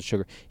 24 grams of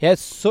sugar. Yeah,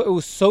 it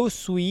was so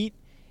sweet.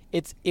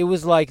 It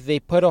was like they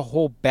put a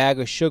whole bag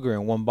of sugar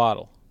in one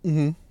bottle.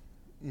 Mm-hmm.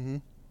 Mm-hmm.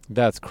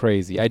 That's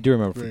crazy. I do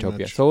remember Very Fruitopia.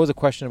 much. So what was a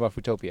question about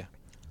Fruitopia?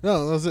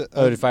 No, that was it.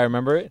 Oh, if I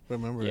remember it?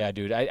 Remember Yeah, it.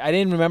 dude. I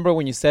didn't remember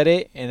when you said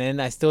it, and then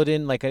I still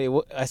didn't. Like,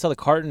 I saw the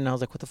carton, and I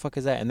was like, what the fuck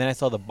is that? And then I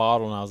saw the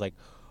bottle, and I was like,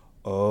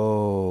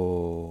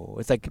 oh.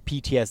 It's like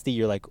PTSD.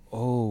 You're like,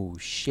 oh,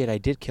 shit, I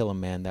did kill a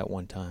man that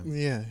one time.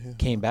 Yeah.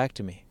 Came back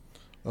to me.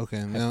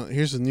 Okay, now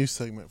here's a new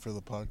segment for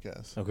the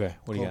podcast. Okay,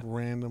 what do you called got?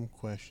 Random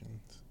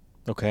Questions.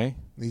 Okay.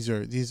 These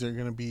are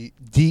going to be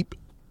deep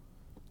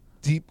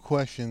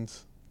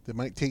questions that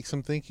might take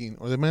some thinking,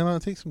 or they might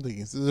not take some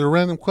thinking. So they're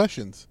random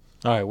questions.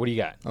 All right, what do you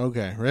got?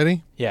 Okay,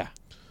 ready? Yeah,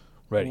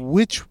 ready.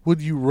 Which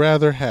would you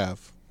rather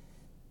have?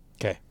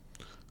 Okay.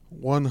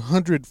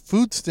 100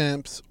 food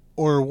stamps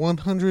or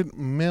 100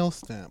 mail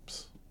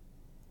stamps?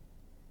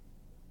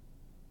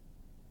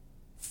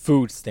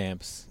 Food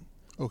stamps.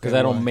 Okay. Because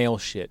I don't why? mail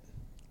shit.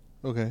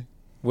 Okay.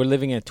 We're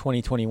living in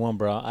 2021,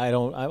 bro.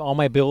 All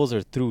my bills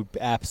are through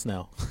apps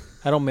now.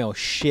 I don't mail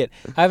shit.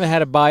 I haven't had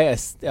to buy a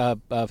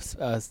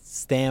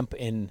stamp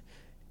in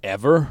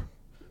ever.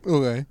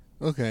 Okay.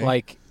 Okay.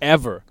 Like,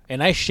 ever.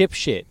 And I ship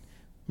shit.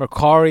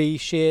 Mercari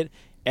shit,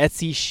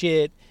 Etsy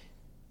shit,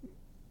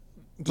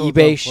 It's all eBay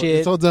done for- shit.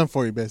 It's all done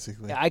for you,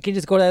 basically. I can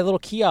just go to that little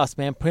kiosk,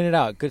 man, print it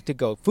out, good to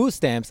go. Food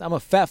stamps, I'm a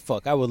fat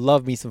fuck. I would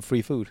love me some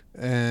free food.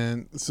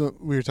 And so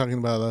we were talking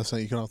about last night.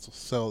 You can also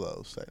sell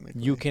those,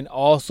 technically. You can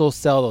also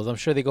sell those. I'm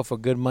sure they go for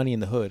good money in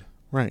the hood.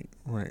 Right.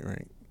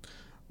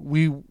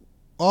 We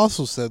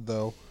also said,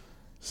 though,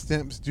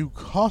 stamps do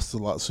cost a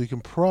lot, so you can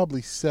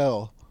probably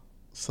sell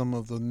some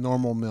of the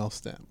normal mail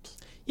stamps.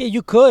 Yeah,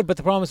 you could, but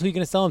the problem is who you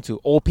going to sell them to?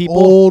 Old people?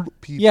 Old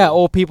people. Yeah,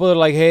 old people are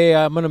like, hey,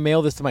 I'm going to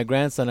mail this to my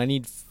grandson. I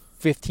need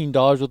 $15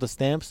 worth of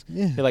stamps.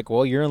 Yeah. You're like,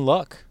 well, you're in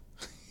luck.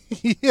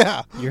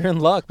 Yeah. You're in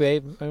luck,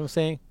 babe. You know what I'm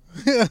saying?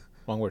 Yeah.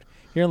 Wrong word.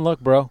 You're in luck,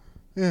 bro.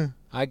 Yeah.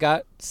 I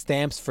got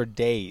stamps for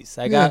days.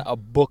 I got a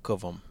book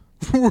of them.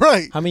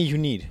 Right. How many you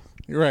need?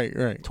 Right.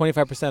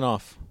 25%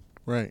 off.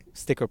 Right.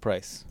 Sticker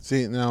price.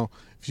 See, now,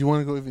 if you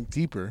want to go even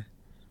deeper,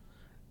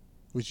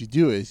 what you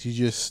do is you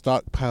just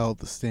stockpile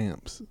the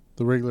stamps,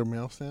 the regular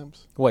mail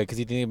stamps. Wait, because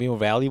you think it'd be more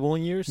valuable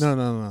in years?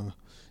 No.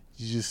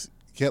 You just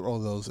get all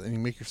those and you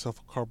make yourself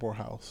a cardboard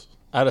house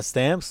Out of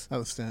stamps? out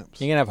of stamps.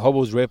 You're going to have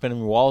hobos ripping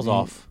them walls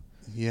off.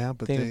 Yeah,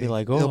 but They would be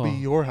like, it'll be "Oh."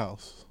 your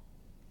house.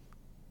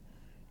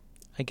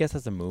 I guess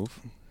that's a move.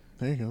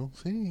 There you go.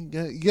 See,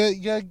 you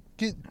gotta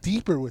get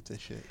deeper with this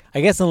shit.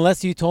 I guess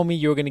unless you told me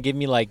you were gonna give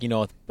me like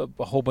a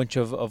whole bunch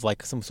of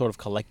like some sort of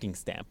collecting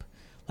stamp,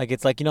 like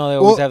it's like they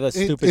always have that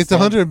stupid. It's stamp.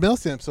 100 mil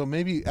stamp, so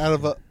maybe out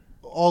of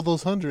all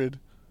those 100,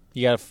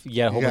 You got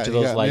a whole bunch of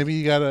those like maybe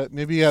you got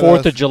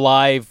 4th of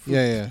July,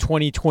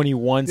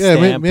 2021 yeah.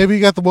 stamp. Maybe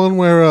you got the one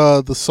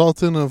where the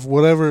Sultan of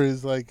whatever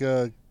is like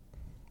I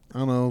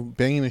don't know,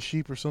 banging a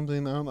sheep or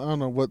something. I don't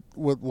know what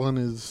one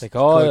is Like,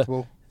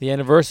 collectible. The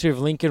anniversary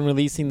of Lincoln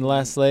releasing The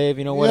Last Slave,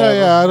 whatever.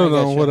 Yeah, I don't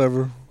know, gotcha.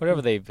 whatever.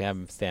 Whatever they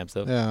have stamps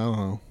of. Yeah, I don't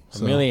know.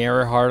 Amelia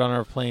Earhart on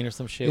our plane or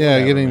some shit. Yeah,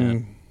 whatever,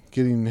 man.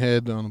 getting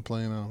head on a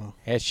plane. I don't know.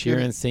 Ed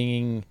Sheeran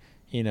singing,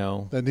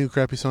 that new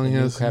crappy song he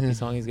has. crappy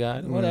song he's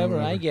got. Whatever,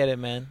 I get it,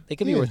 man. They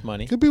could be worth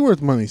money. Could be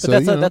worth money.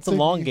 But So that's a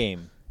long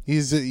game.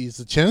 He's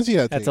a chance you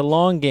gotta take. That's a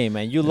long game,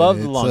 man. You love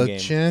the long game.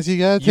 It's a chance you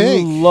gotta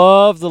take. You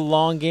love the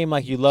long game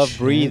like you love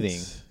breathing.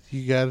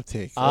 You gotta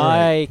take.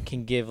 I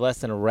can give less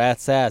than a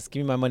rat's ass.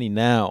 Give me my money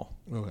now.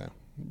 Okay.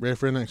 Ready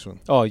for the next one?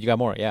 Oh, you got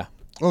more? Yeah.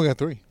 Oh, I got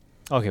 3.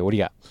 Okay, what do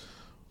you got?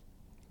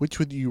 Which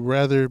would you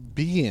rather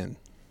be in?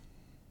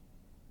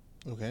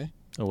 Okay.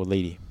 Oh, well,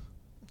 lady.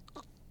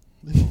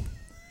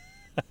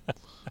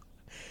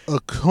 A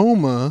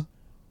coma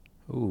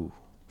Ooh.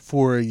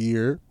 for a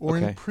year or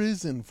in Okay.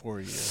 prison for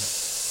a year?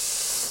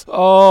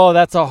 Oh,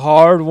 that's a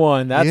hard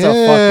one. That's a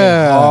Yeah.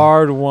 fucking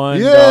hard one,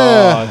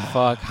 Yeah. dog.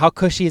 Fuck. How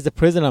cushy is the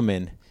prison I'm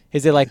in?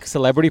 Is it like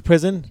celebrity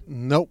prison?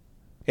 Nope.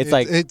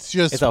 It's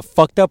just a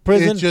fucked up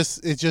prison.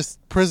 It's just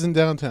prison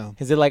downtown.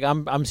 Is it like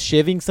I'm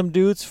shivving some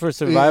dudes for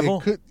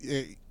survival?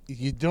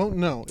 You don't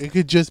know. It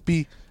could just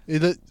be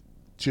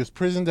just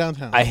prison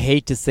downtown. I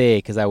hate to say it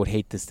because I would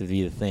hate this to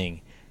be the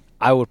thing.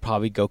 I would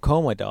probably go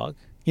coma, dog.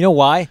 You know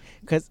why?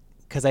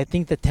 Because I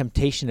think the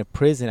temptation of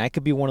prison, I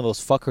could be one of those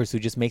fuckers who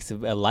just makes a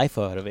life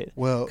out of it.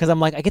 Well, Because I'm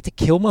like, I get to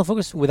kill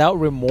motherfuckers without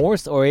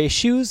remorse or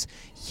issues.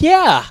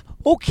 Yeah,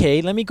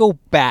 okay, let me go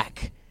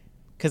back.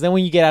 Because then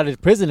when you get out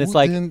of prison, it's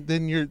like,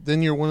 then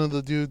you're one of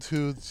the dudes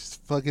who's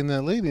fucking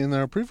that lady in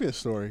our previous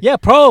story. yeah,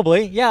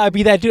 probably. Yeah, I'd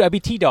be that dude. I'd be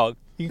T-Dog.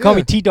 You can call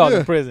me T-Dog yeah.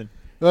 in prison.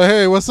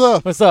 Hey, what's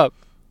up? What's up?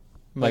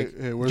 I'm like,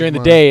 Hey, where's during the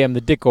my- day, I'm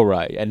the Dicko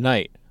Ride. At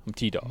night, I'm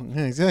T-Dog.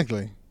 Yeah,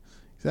 exactly.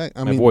 I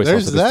My mean, voice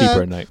there's also gets deeper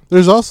that. at night.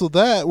 There's also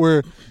that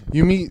where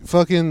you meet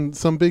fucking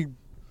some big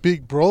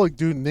brolic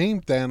dude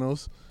named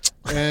Thanos,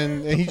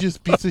 and he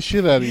just beats the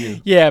shit out of you.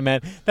 Yeah,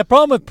 man. The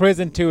problem with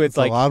prison too, it's A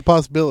like lot of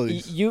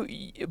possibilities. you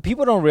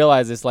people don't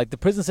realize this. Like the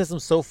prison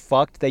system's so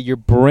fucked that your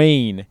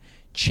brain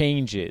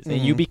changes and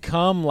you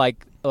become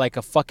like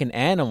a fucking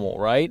animal,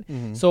 right?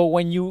 So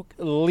when you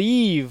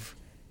leave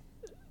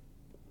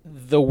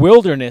the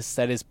wilderness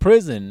that is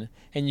prison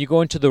and you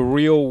go into the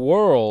real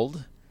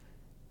world,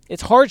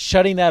 it's hard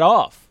shutting that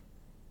off.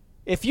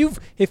 If you've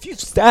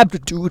stabbed a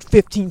dude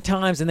 15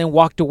 times and then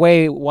walked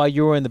away while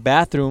you were in the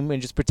bathroom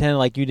and just pretended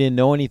like you didn't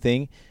know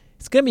anything,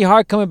 it's gonna be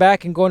hard coming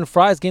back and going to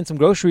Fry's getting some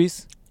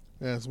groceries.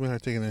 Yeah, it's when I'm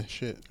taking that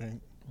shit. Right?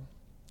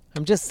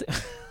 I'm just,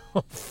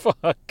 oh,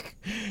 fuck.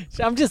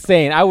 I'm just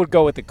saying, I would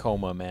go with the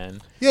coma, man.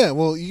 Yeah,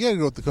 well, you gotta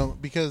go with the coma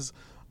because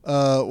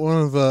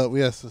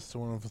we asked this to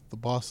one of the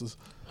bosses.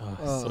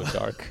 Oh, so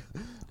dark.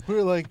 We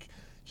were like,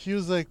 she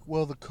was like,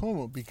 well, the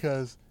coma,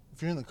 because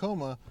if you're in the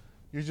coma,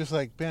 you're just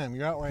like, bam,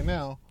 you're out right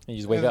now. And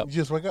you just wake and up. You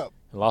just wake up.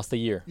 I lost a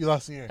year. You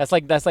lost a year. That's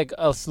like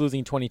us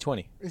losing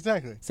 2020.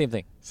 Exactly. Same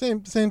thing.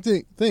 Same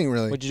thing,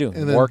 really. What'd you do?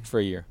 And then- Worked for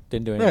a year.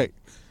 Didn't do anything. Right.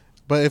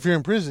 But if you're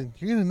in prison,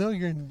 you're gonna know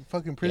you're in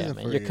fucking prison Yeah, for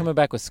man. a You're year. coming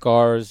back with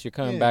scars. You're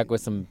coming Yeah. back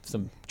with some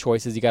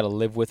choices you got to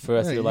live with for the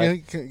rest of your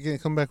life. You're gonna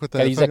come back with that.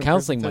 Got to use that fucking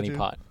counseling prison money tattoo.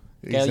 pot.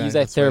 Exactly. Got to use that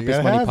That's why you therapist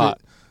gotta money have pot.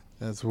 it.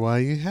 That's why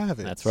you have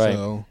it. That's right.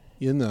 So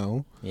you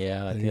know.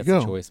 Yeah, I There think you that's go.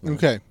 a choice, man.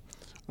 Okay.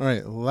 All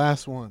right.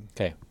 Last one.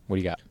 Okay, what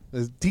do you got?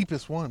 The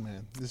deepest one,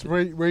 man. This is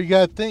where you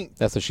gotta think.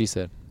 That's what she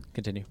said.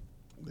 Continue.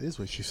 It is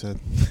what she said.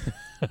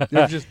 You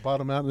ever just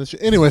bottom out in this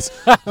shit? Anyways,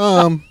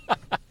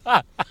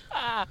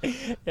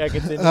 Yeah,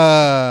 continue.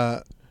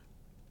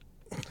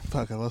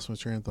 fuck, I lost my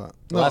train of thought.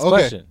 Last okay.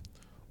 question.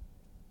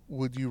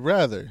 Would you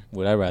rather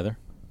Would I rather?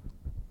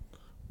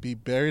 be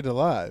buried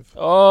alive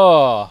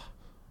Oh,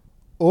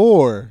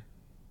 or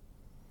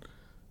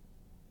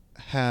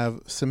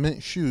have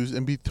cement shoes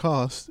and be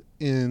tossed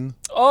in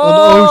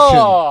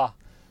oh,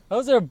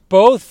 those are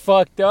both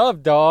fucked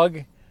up,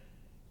 dog.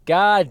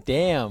 God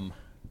damn.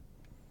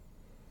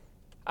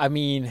 I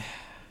mean,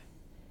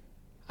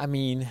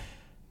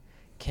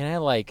 can I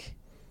like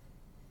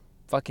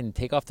fucking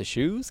take off the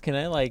shoes? Can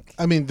I like?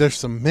 I mean, there's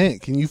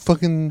cement. Can you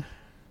fucking?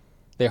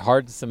 They're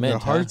hard to cement. They're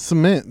hard huh?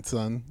 cement,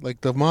 son.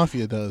 Like the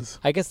mafia does.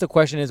 I guess the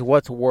question is,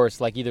 what's worse?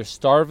 Like either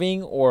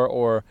starving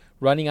or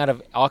running out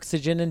of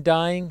oxygen and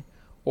dying,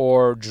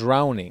 or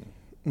drowning,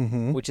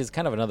 Mm-hmm. which is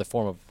kind of another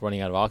form of running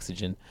out of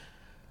oxygen.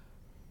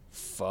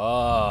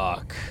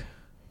 Fuck.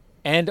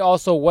 And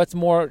also, what's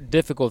more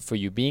difficult for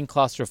you, being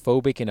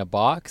claustrophobic in a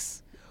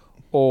box,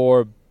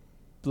 or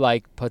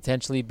like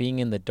potentially being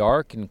in the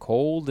dark and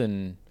cold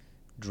and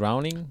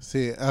drowning?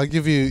 See, I'll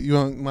give you. You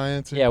want my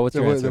answer? Yeah, what's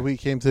your answer? That we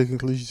came to a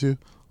conclusion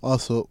to.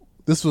 Also,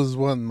 this was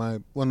one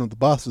of the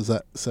bosses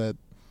that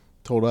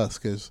told us,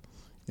 because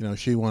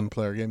she wanted to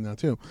play our game now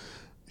too.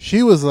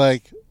 She was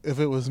like, if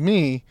it was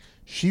me,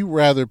 she'd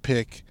rather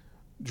pick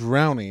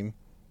drowning,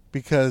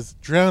 because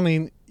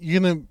drowning,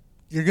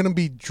 you're gonna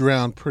be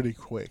drowned pretty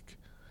quick.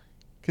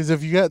 Because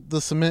if you got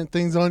the cement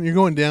things on, you're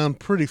going down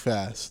pretty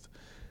fast,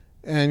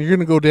 and you're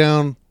gonna go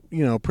down,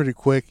 pretty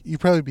quick. You'd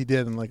probably be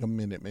dead in like a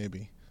minute,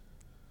 maybe.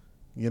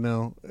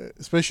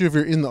 Especially if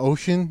you're in the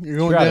ocean, you're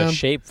going down. You're out of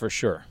shape for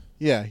sure.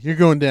 Yeah, you're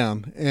going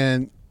down,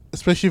 and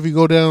especially if you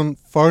go down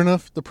far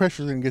enough, the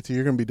pressure's gonna get to you.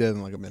 You're gonna be dead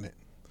in like a minute.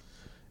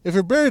 If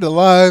you're buried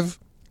alive,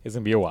 it's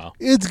gonna be a while.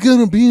 It's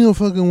gonna be a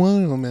fucking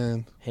while,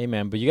 man. Hey,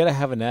 man, but you gotta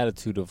have an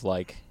attitude of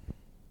like,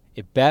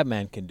 if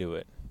Batman can do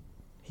it,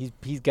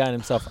 he's gotten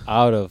himself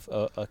out of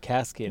a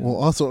casket. Well,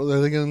 also, are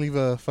they gonna leave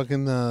a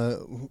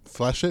fucking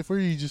flashlight for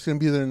you? You're just gonna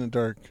be there in the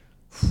dark.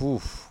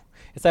 Oof.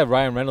 It's that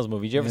Ryan Reynolds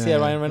movie. Did you ever see that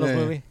Ryan Reynolds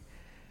movie?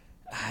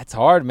 It's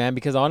hard, man,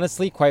 because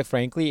honestly, quite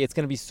frankly, it's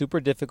going to be super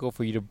difficult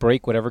for you to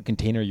break whatever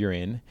container you're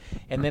in,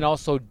 and then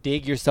also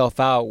dig yourself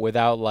out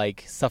without,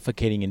 like,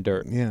 suffocating in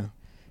dirt. Yeah.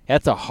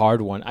 That's a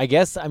hard one. I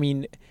guess, I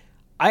mean,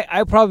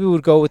 I probably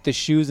would go with the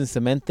shoes and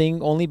cement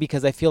thing, only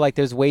because I feel like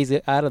there's ways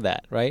out of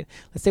that, right?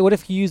 Let's say, what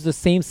if you use the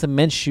same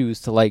cement shoes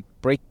to, like,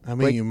 break...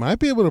 you might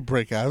be able to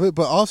break out of it,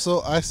 but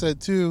also, I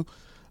said, too,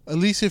 at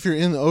least if you're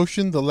in the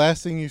ocean, the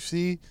last thing you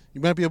see,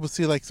 you might be able to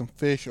see like some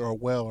fish or a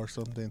whale or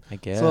something. I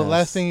guess. So the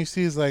last thing you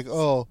see is like,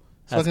 oh,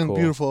 fucking cool.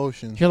 Beautiful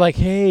ocean. You're like,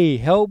 hey,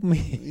 help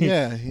me.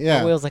 Yeah.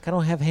 The whale's like, I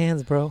don't have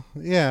hands, bro.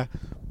 Yeah.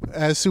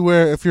 As to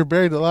where if you're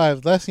buried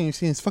alive, the last thing you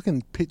see is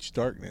fucking pitch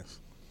darkness.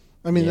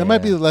 I mean, that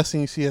might be the last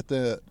thing you see in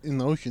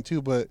the ocean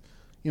too, but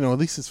at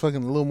least it's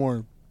fucking a little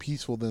more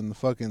peaceful than the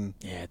fucking.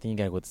 Yeah, I think you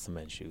gotta go with the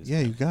cement shoes.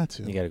 Yeah, you got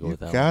to. You gotta go with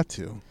that.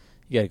 You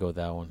gotta go with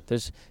that one.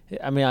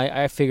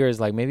 I figure it's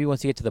like maybe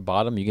once you get to the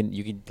bottom,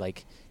 you can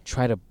like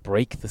try to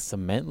break the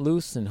cement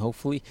loose, and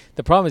hopefully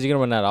the problem is you're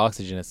gonna run out of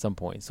oxygen at some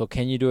point. So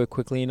can you do it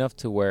quickly enough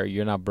to where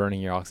you're not burning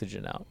your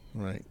oxygen out?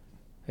 Right.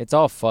 It's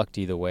all fucked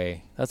either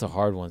way. That's the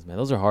hard ones, man.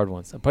 Those are hard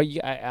ones. But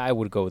I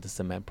would go with the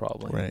cement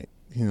probably. Right.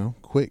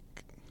 Quick.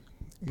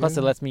 Plus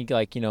it lets me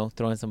like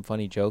throw in some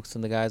funny jokes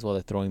on the guys while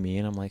they're throwing me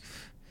in. I'm like,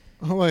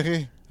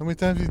 hey, how many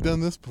times have you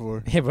done this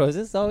before? Hey, bro, does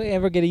this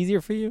ever get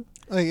easier for you?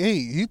 Like, hey,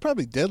 you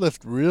probably deadlift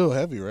real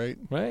heavy, right?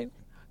 Right.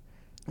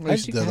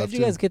 How'd you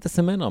guys get the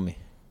cement on me?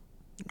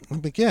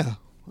 I'm like, yeah.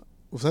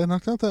 Was I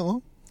knocked out that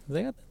long?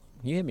 You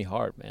hit me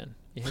hard, man.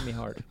 You hit me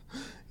hard.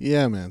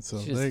 Yeah, man. So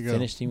you there you just go.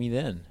 Finished me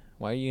then.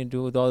 Why are you gonna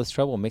do it with all this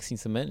trouble mixing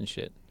cement and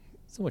shit?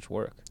 So much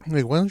work.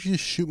 Like, why don't you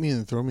just shoot me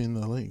and throw me in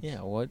the lake?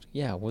 Yeah. What?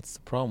 Yeah. What's the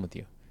problem with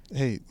you?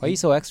 Hey. Why are you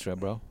so extra,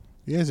 bro?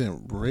 You guys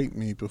didn't rape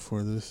me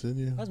before this, did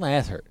you? How's my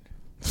ass hurt?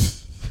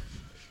 How's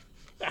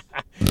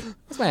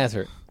my ass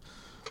hurt?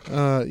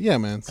 Yeah,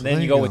 man. So and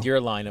then you go with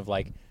your line of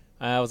like,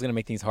 I was gonna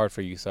make things hard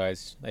for you, so I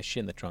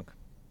shit in the trunk.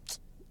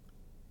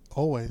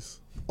 Always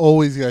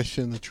got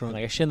shit in the trunk.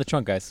 Like I shit in the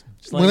trunk, guys.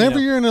 Whenever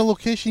you're in a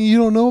location you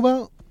don't know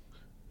about,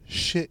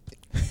 shit.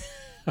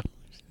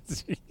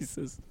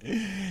 Jesus,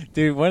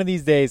 dude! One of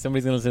these days,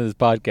 somebody's gonna listen to this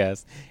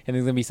podcast, and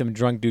there's gonna be some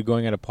drunk dude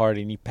going at a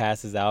party, and he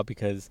passes out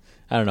because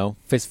I don't know,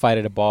 fist fight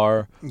at a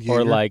bar,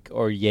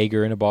 or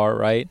Jaeger in a bar,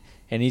 right?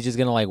 And he's just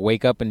gonna like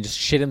wake up and just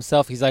shit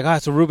himself. He's like,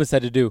 that's what Ruben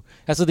said to do.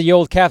 That's what the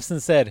old captain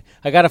said.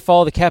 I gotta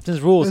follow the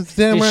captain's rules. That's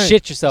damn just right.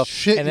 Shit yourself.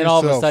 And then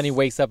all of a sudden he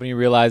wakes up and he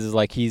realizes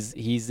like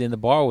he's in the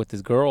bar with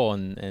his girl,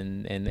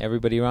 and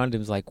everybody around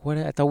him is like, what?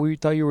 I thought we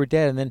thought you were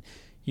dead, and then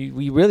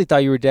we really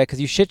thought you were dead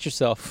because you shit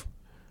yourself.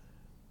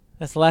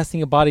 That's the last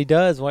thing a body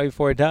does right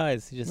before it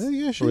dies. It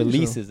just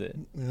releases it.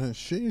 Yeah,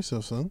 shit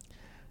yourself, son.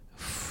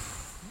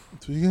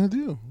 That's what you gotta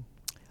do.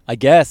 I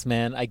guess,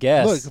 man. I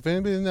guess. Look, if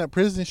anybody in that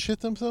prison shit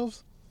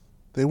themselves,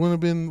 they wouldn't have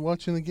been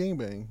watching the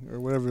gangbang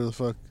or whatever the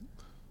fuck,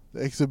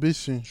 the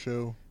exhibition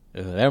show.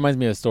 That reminds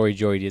me of a story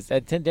Joey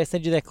did. Did I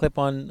send you that clip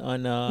on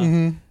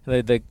mm-hmm.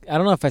 the I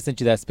don't know if I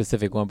sent you that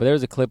specific one, but there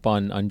was a clip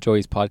on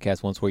Joey's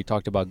podcast once where he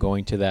talked about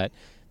going to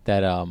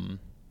that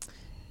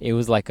it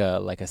was like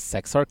a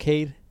sex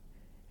arcade.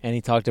 And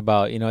he talked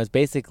about, it's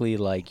basically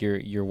like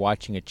you're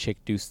watching a chick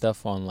do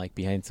stuff on like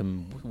behind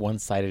some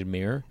one-sided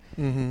mirror.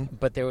 Mm-hmm.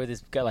 But there were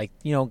this guy, like,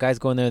 guys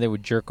go in there, they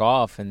would jerk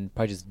off and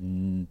probably just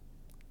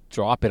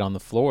drop it on the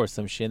floor or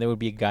some shit. And there would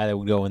be a guy that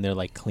would go in there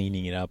like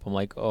cleaning it up. I'm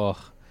like, oh,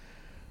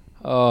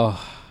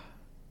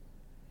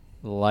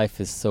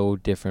 life is so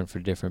different for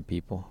different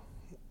people.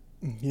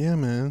 Yeah,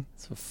 man.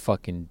 It's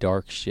fucking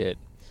dark shit.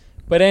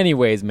 But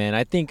anyways, man,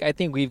 I think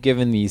we've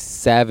given these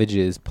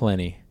savages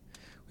plenty.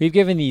 We've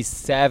given these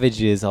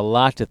savages a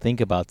lot to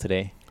think about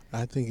today.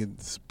 I think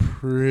it's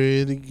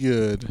pretty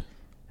good.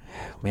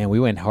 Man,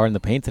 we went hard in the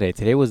paint today.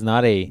 Today was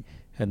not a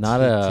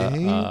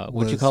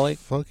what'd you call it?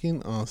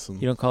 Fucking awesome.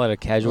 You don't call it a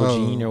casual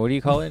jean, or what do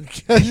you call it?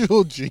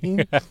 Casual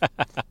jean.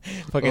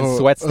 Fucking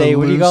sweat stay.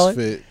 What do you call it?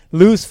 Fit.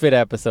 Loose fit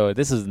episode.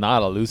 This is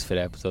not a loose fit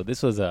episode.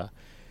 This was a.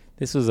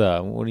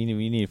 What do you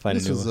need? You need to find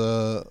this a new one. This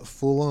was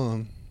full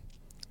on.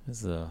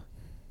 This is a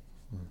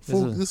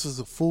This is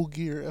a full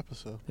gear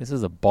episode. This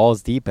is a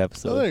balls deep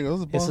episode. Oh, there you go.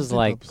 This is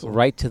like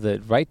right to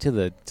the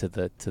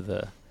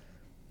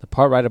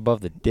part right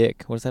above the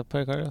dick. What is that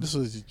part, Carlos? This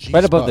was the G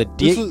right spot. above the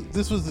dick.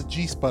 This was the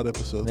G spot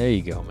episode. There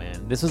you go,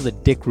 man. This was the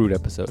dick root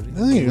episode.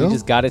 There you go. We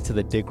just got it to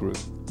the dick root.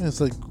 Yeah,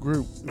 it's like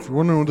Groot. If you're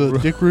wondering what the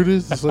dick root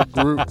is, it's like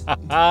Groot.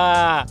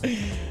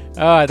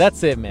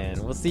 That's it,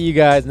 man. We'll see you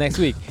guys next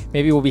week.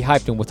 Maybe we'll be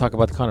hyped and we'll talk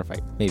about the Conor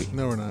fight. Maybe.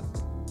 No, we're not.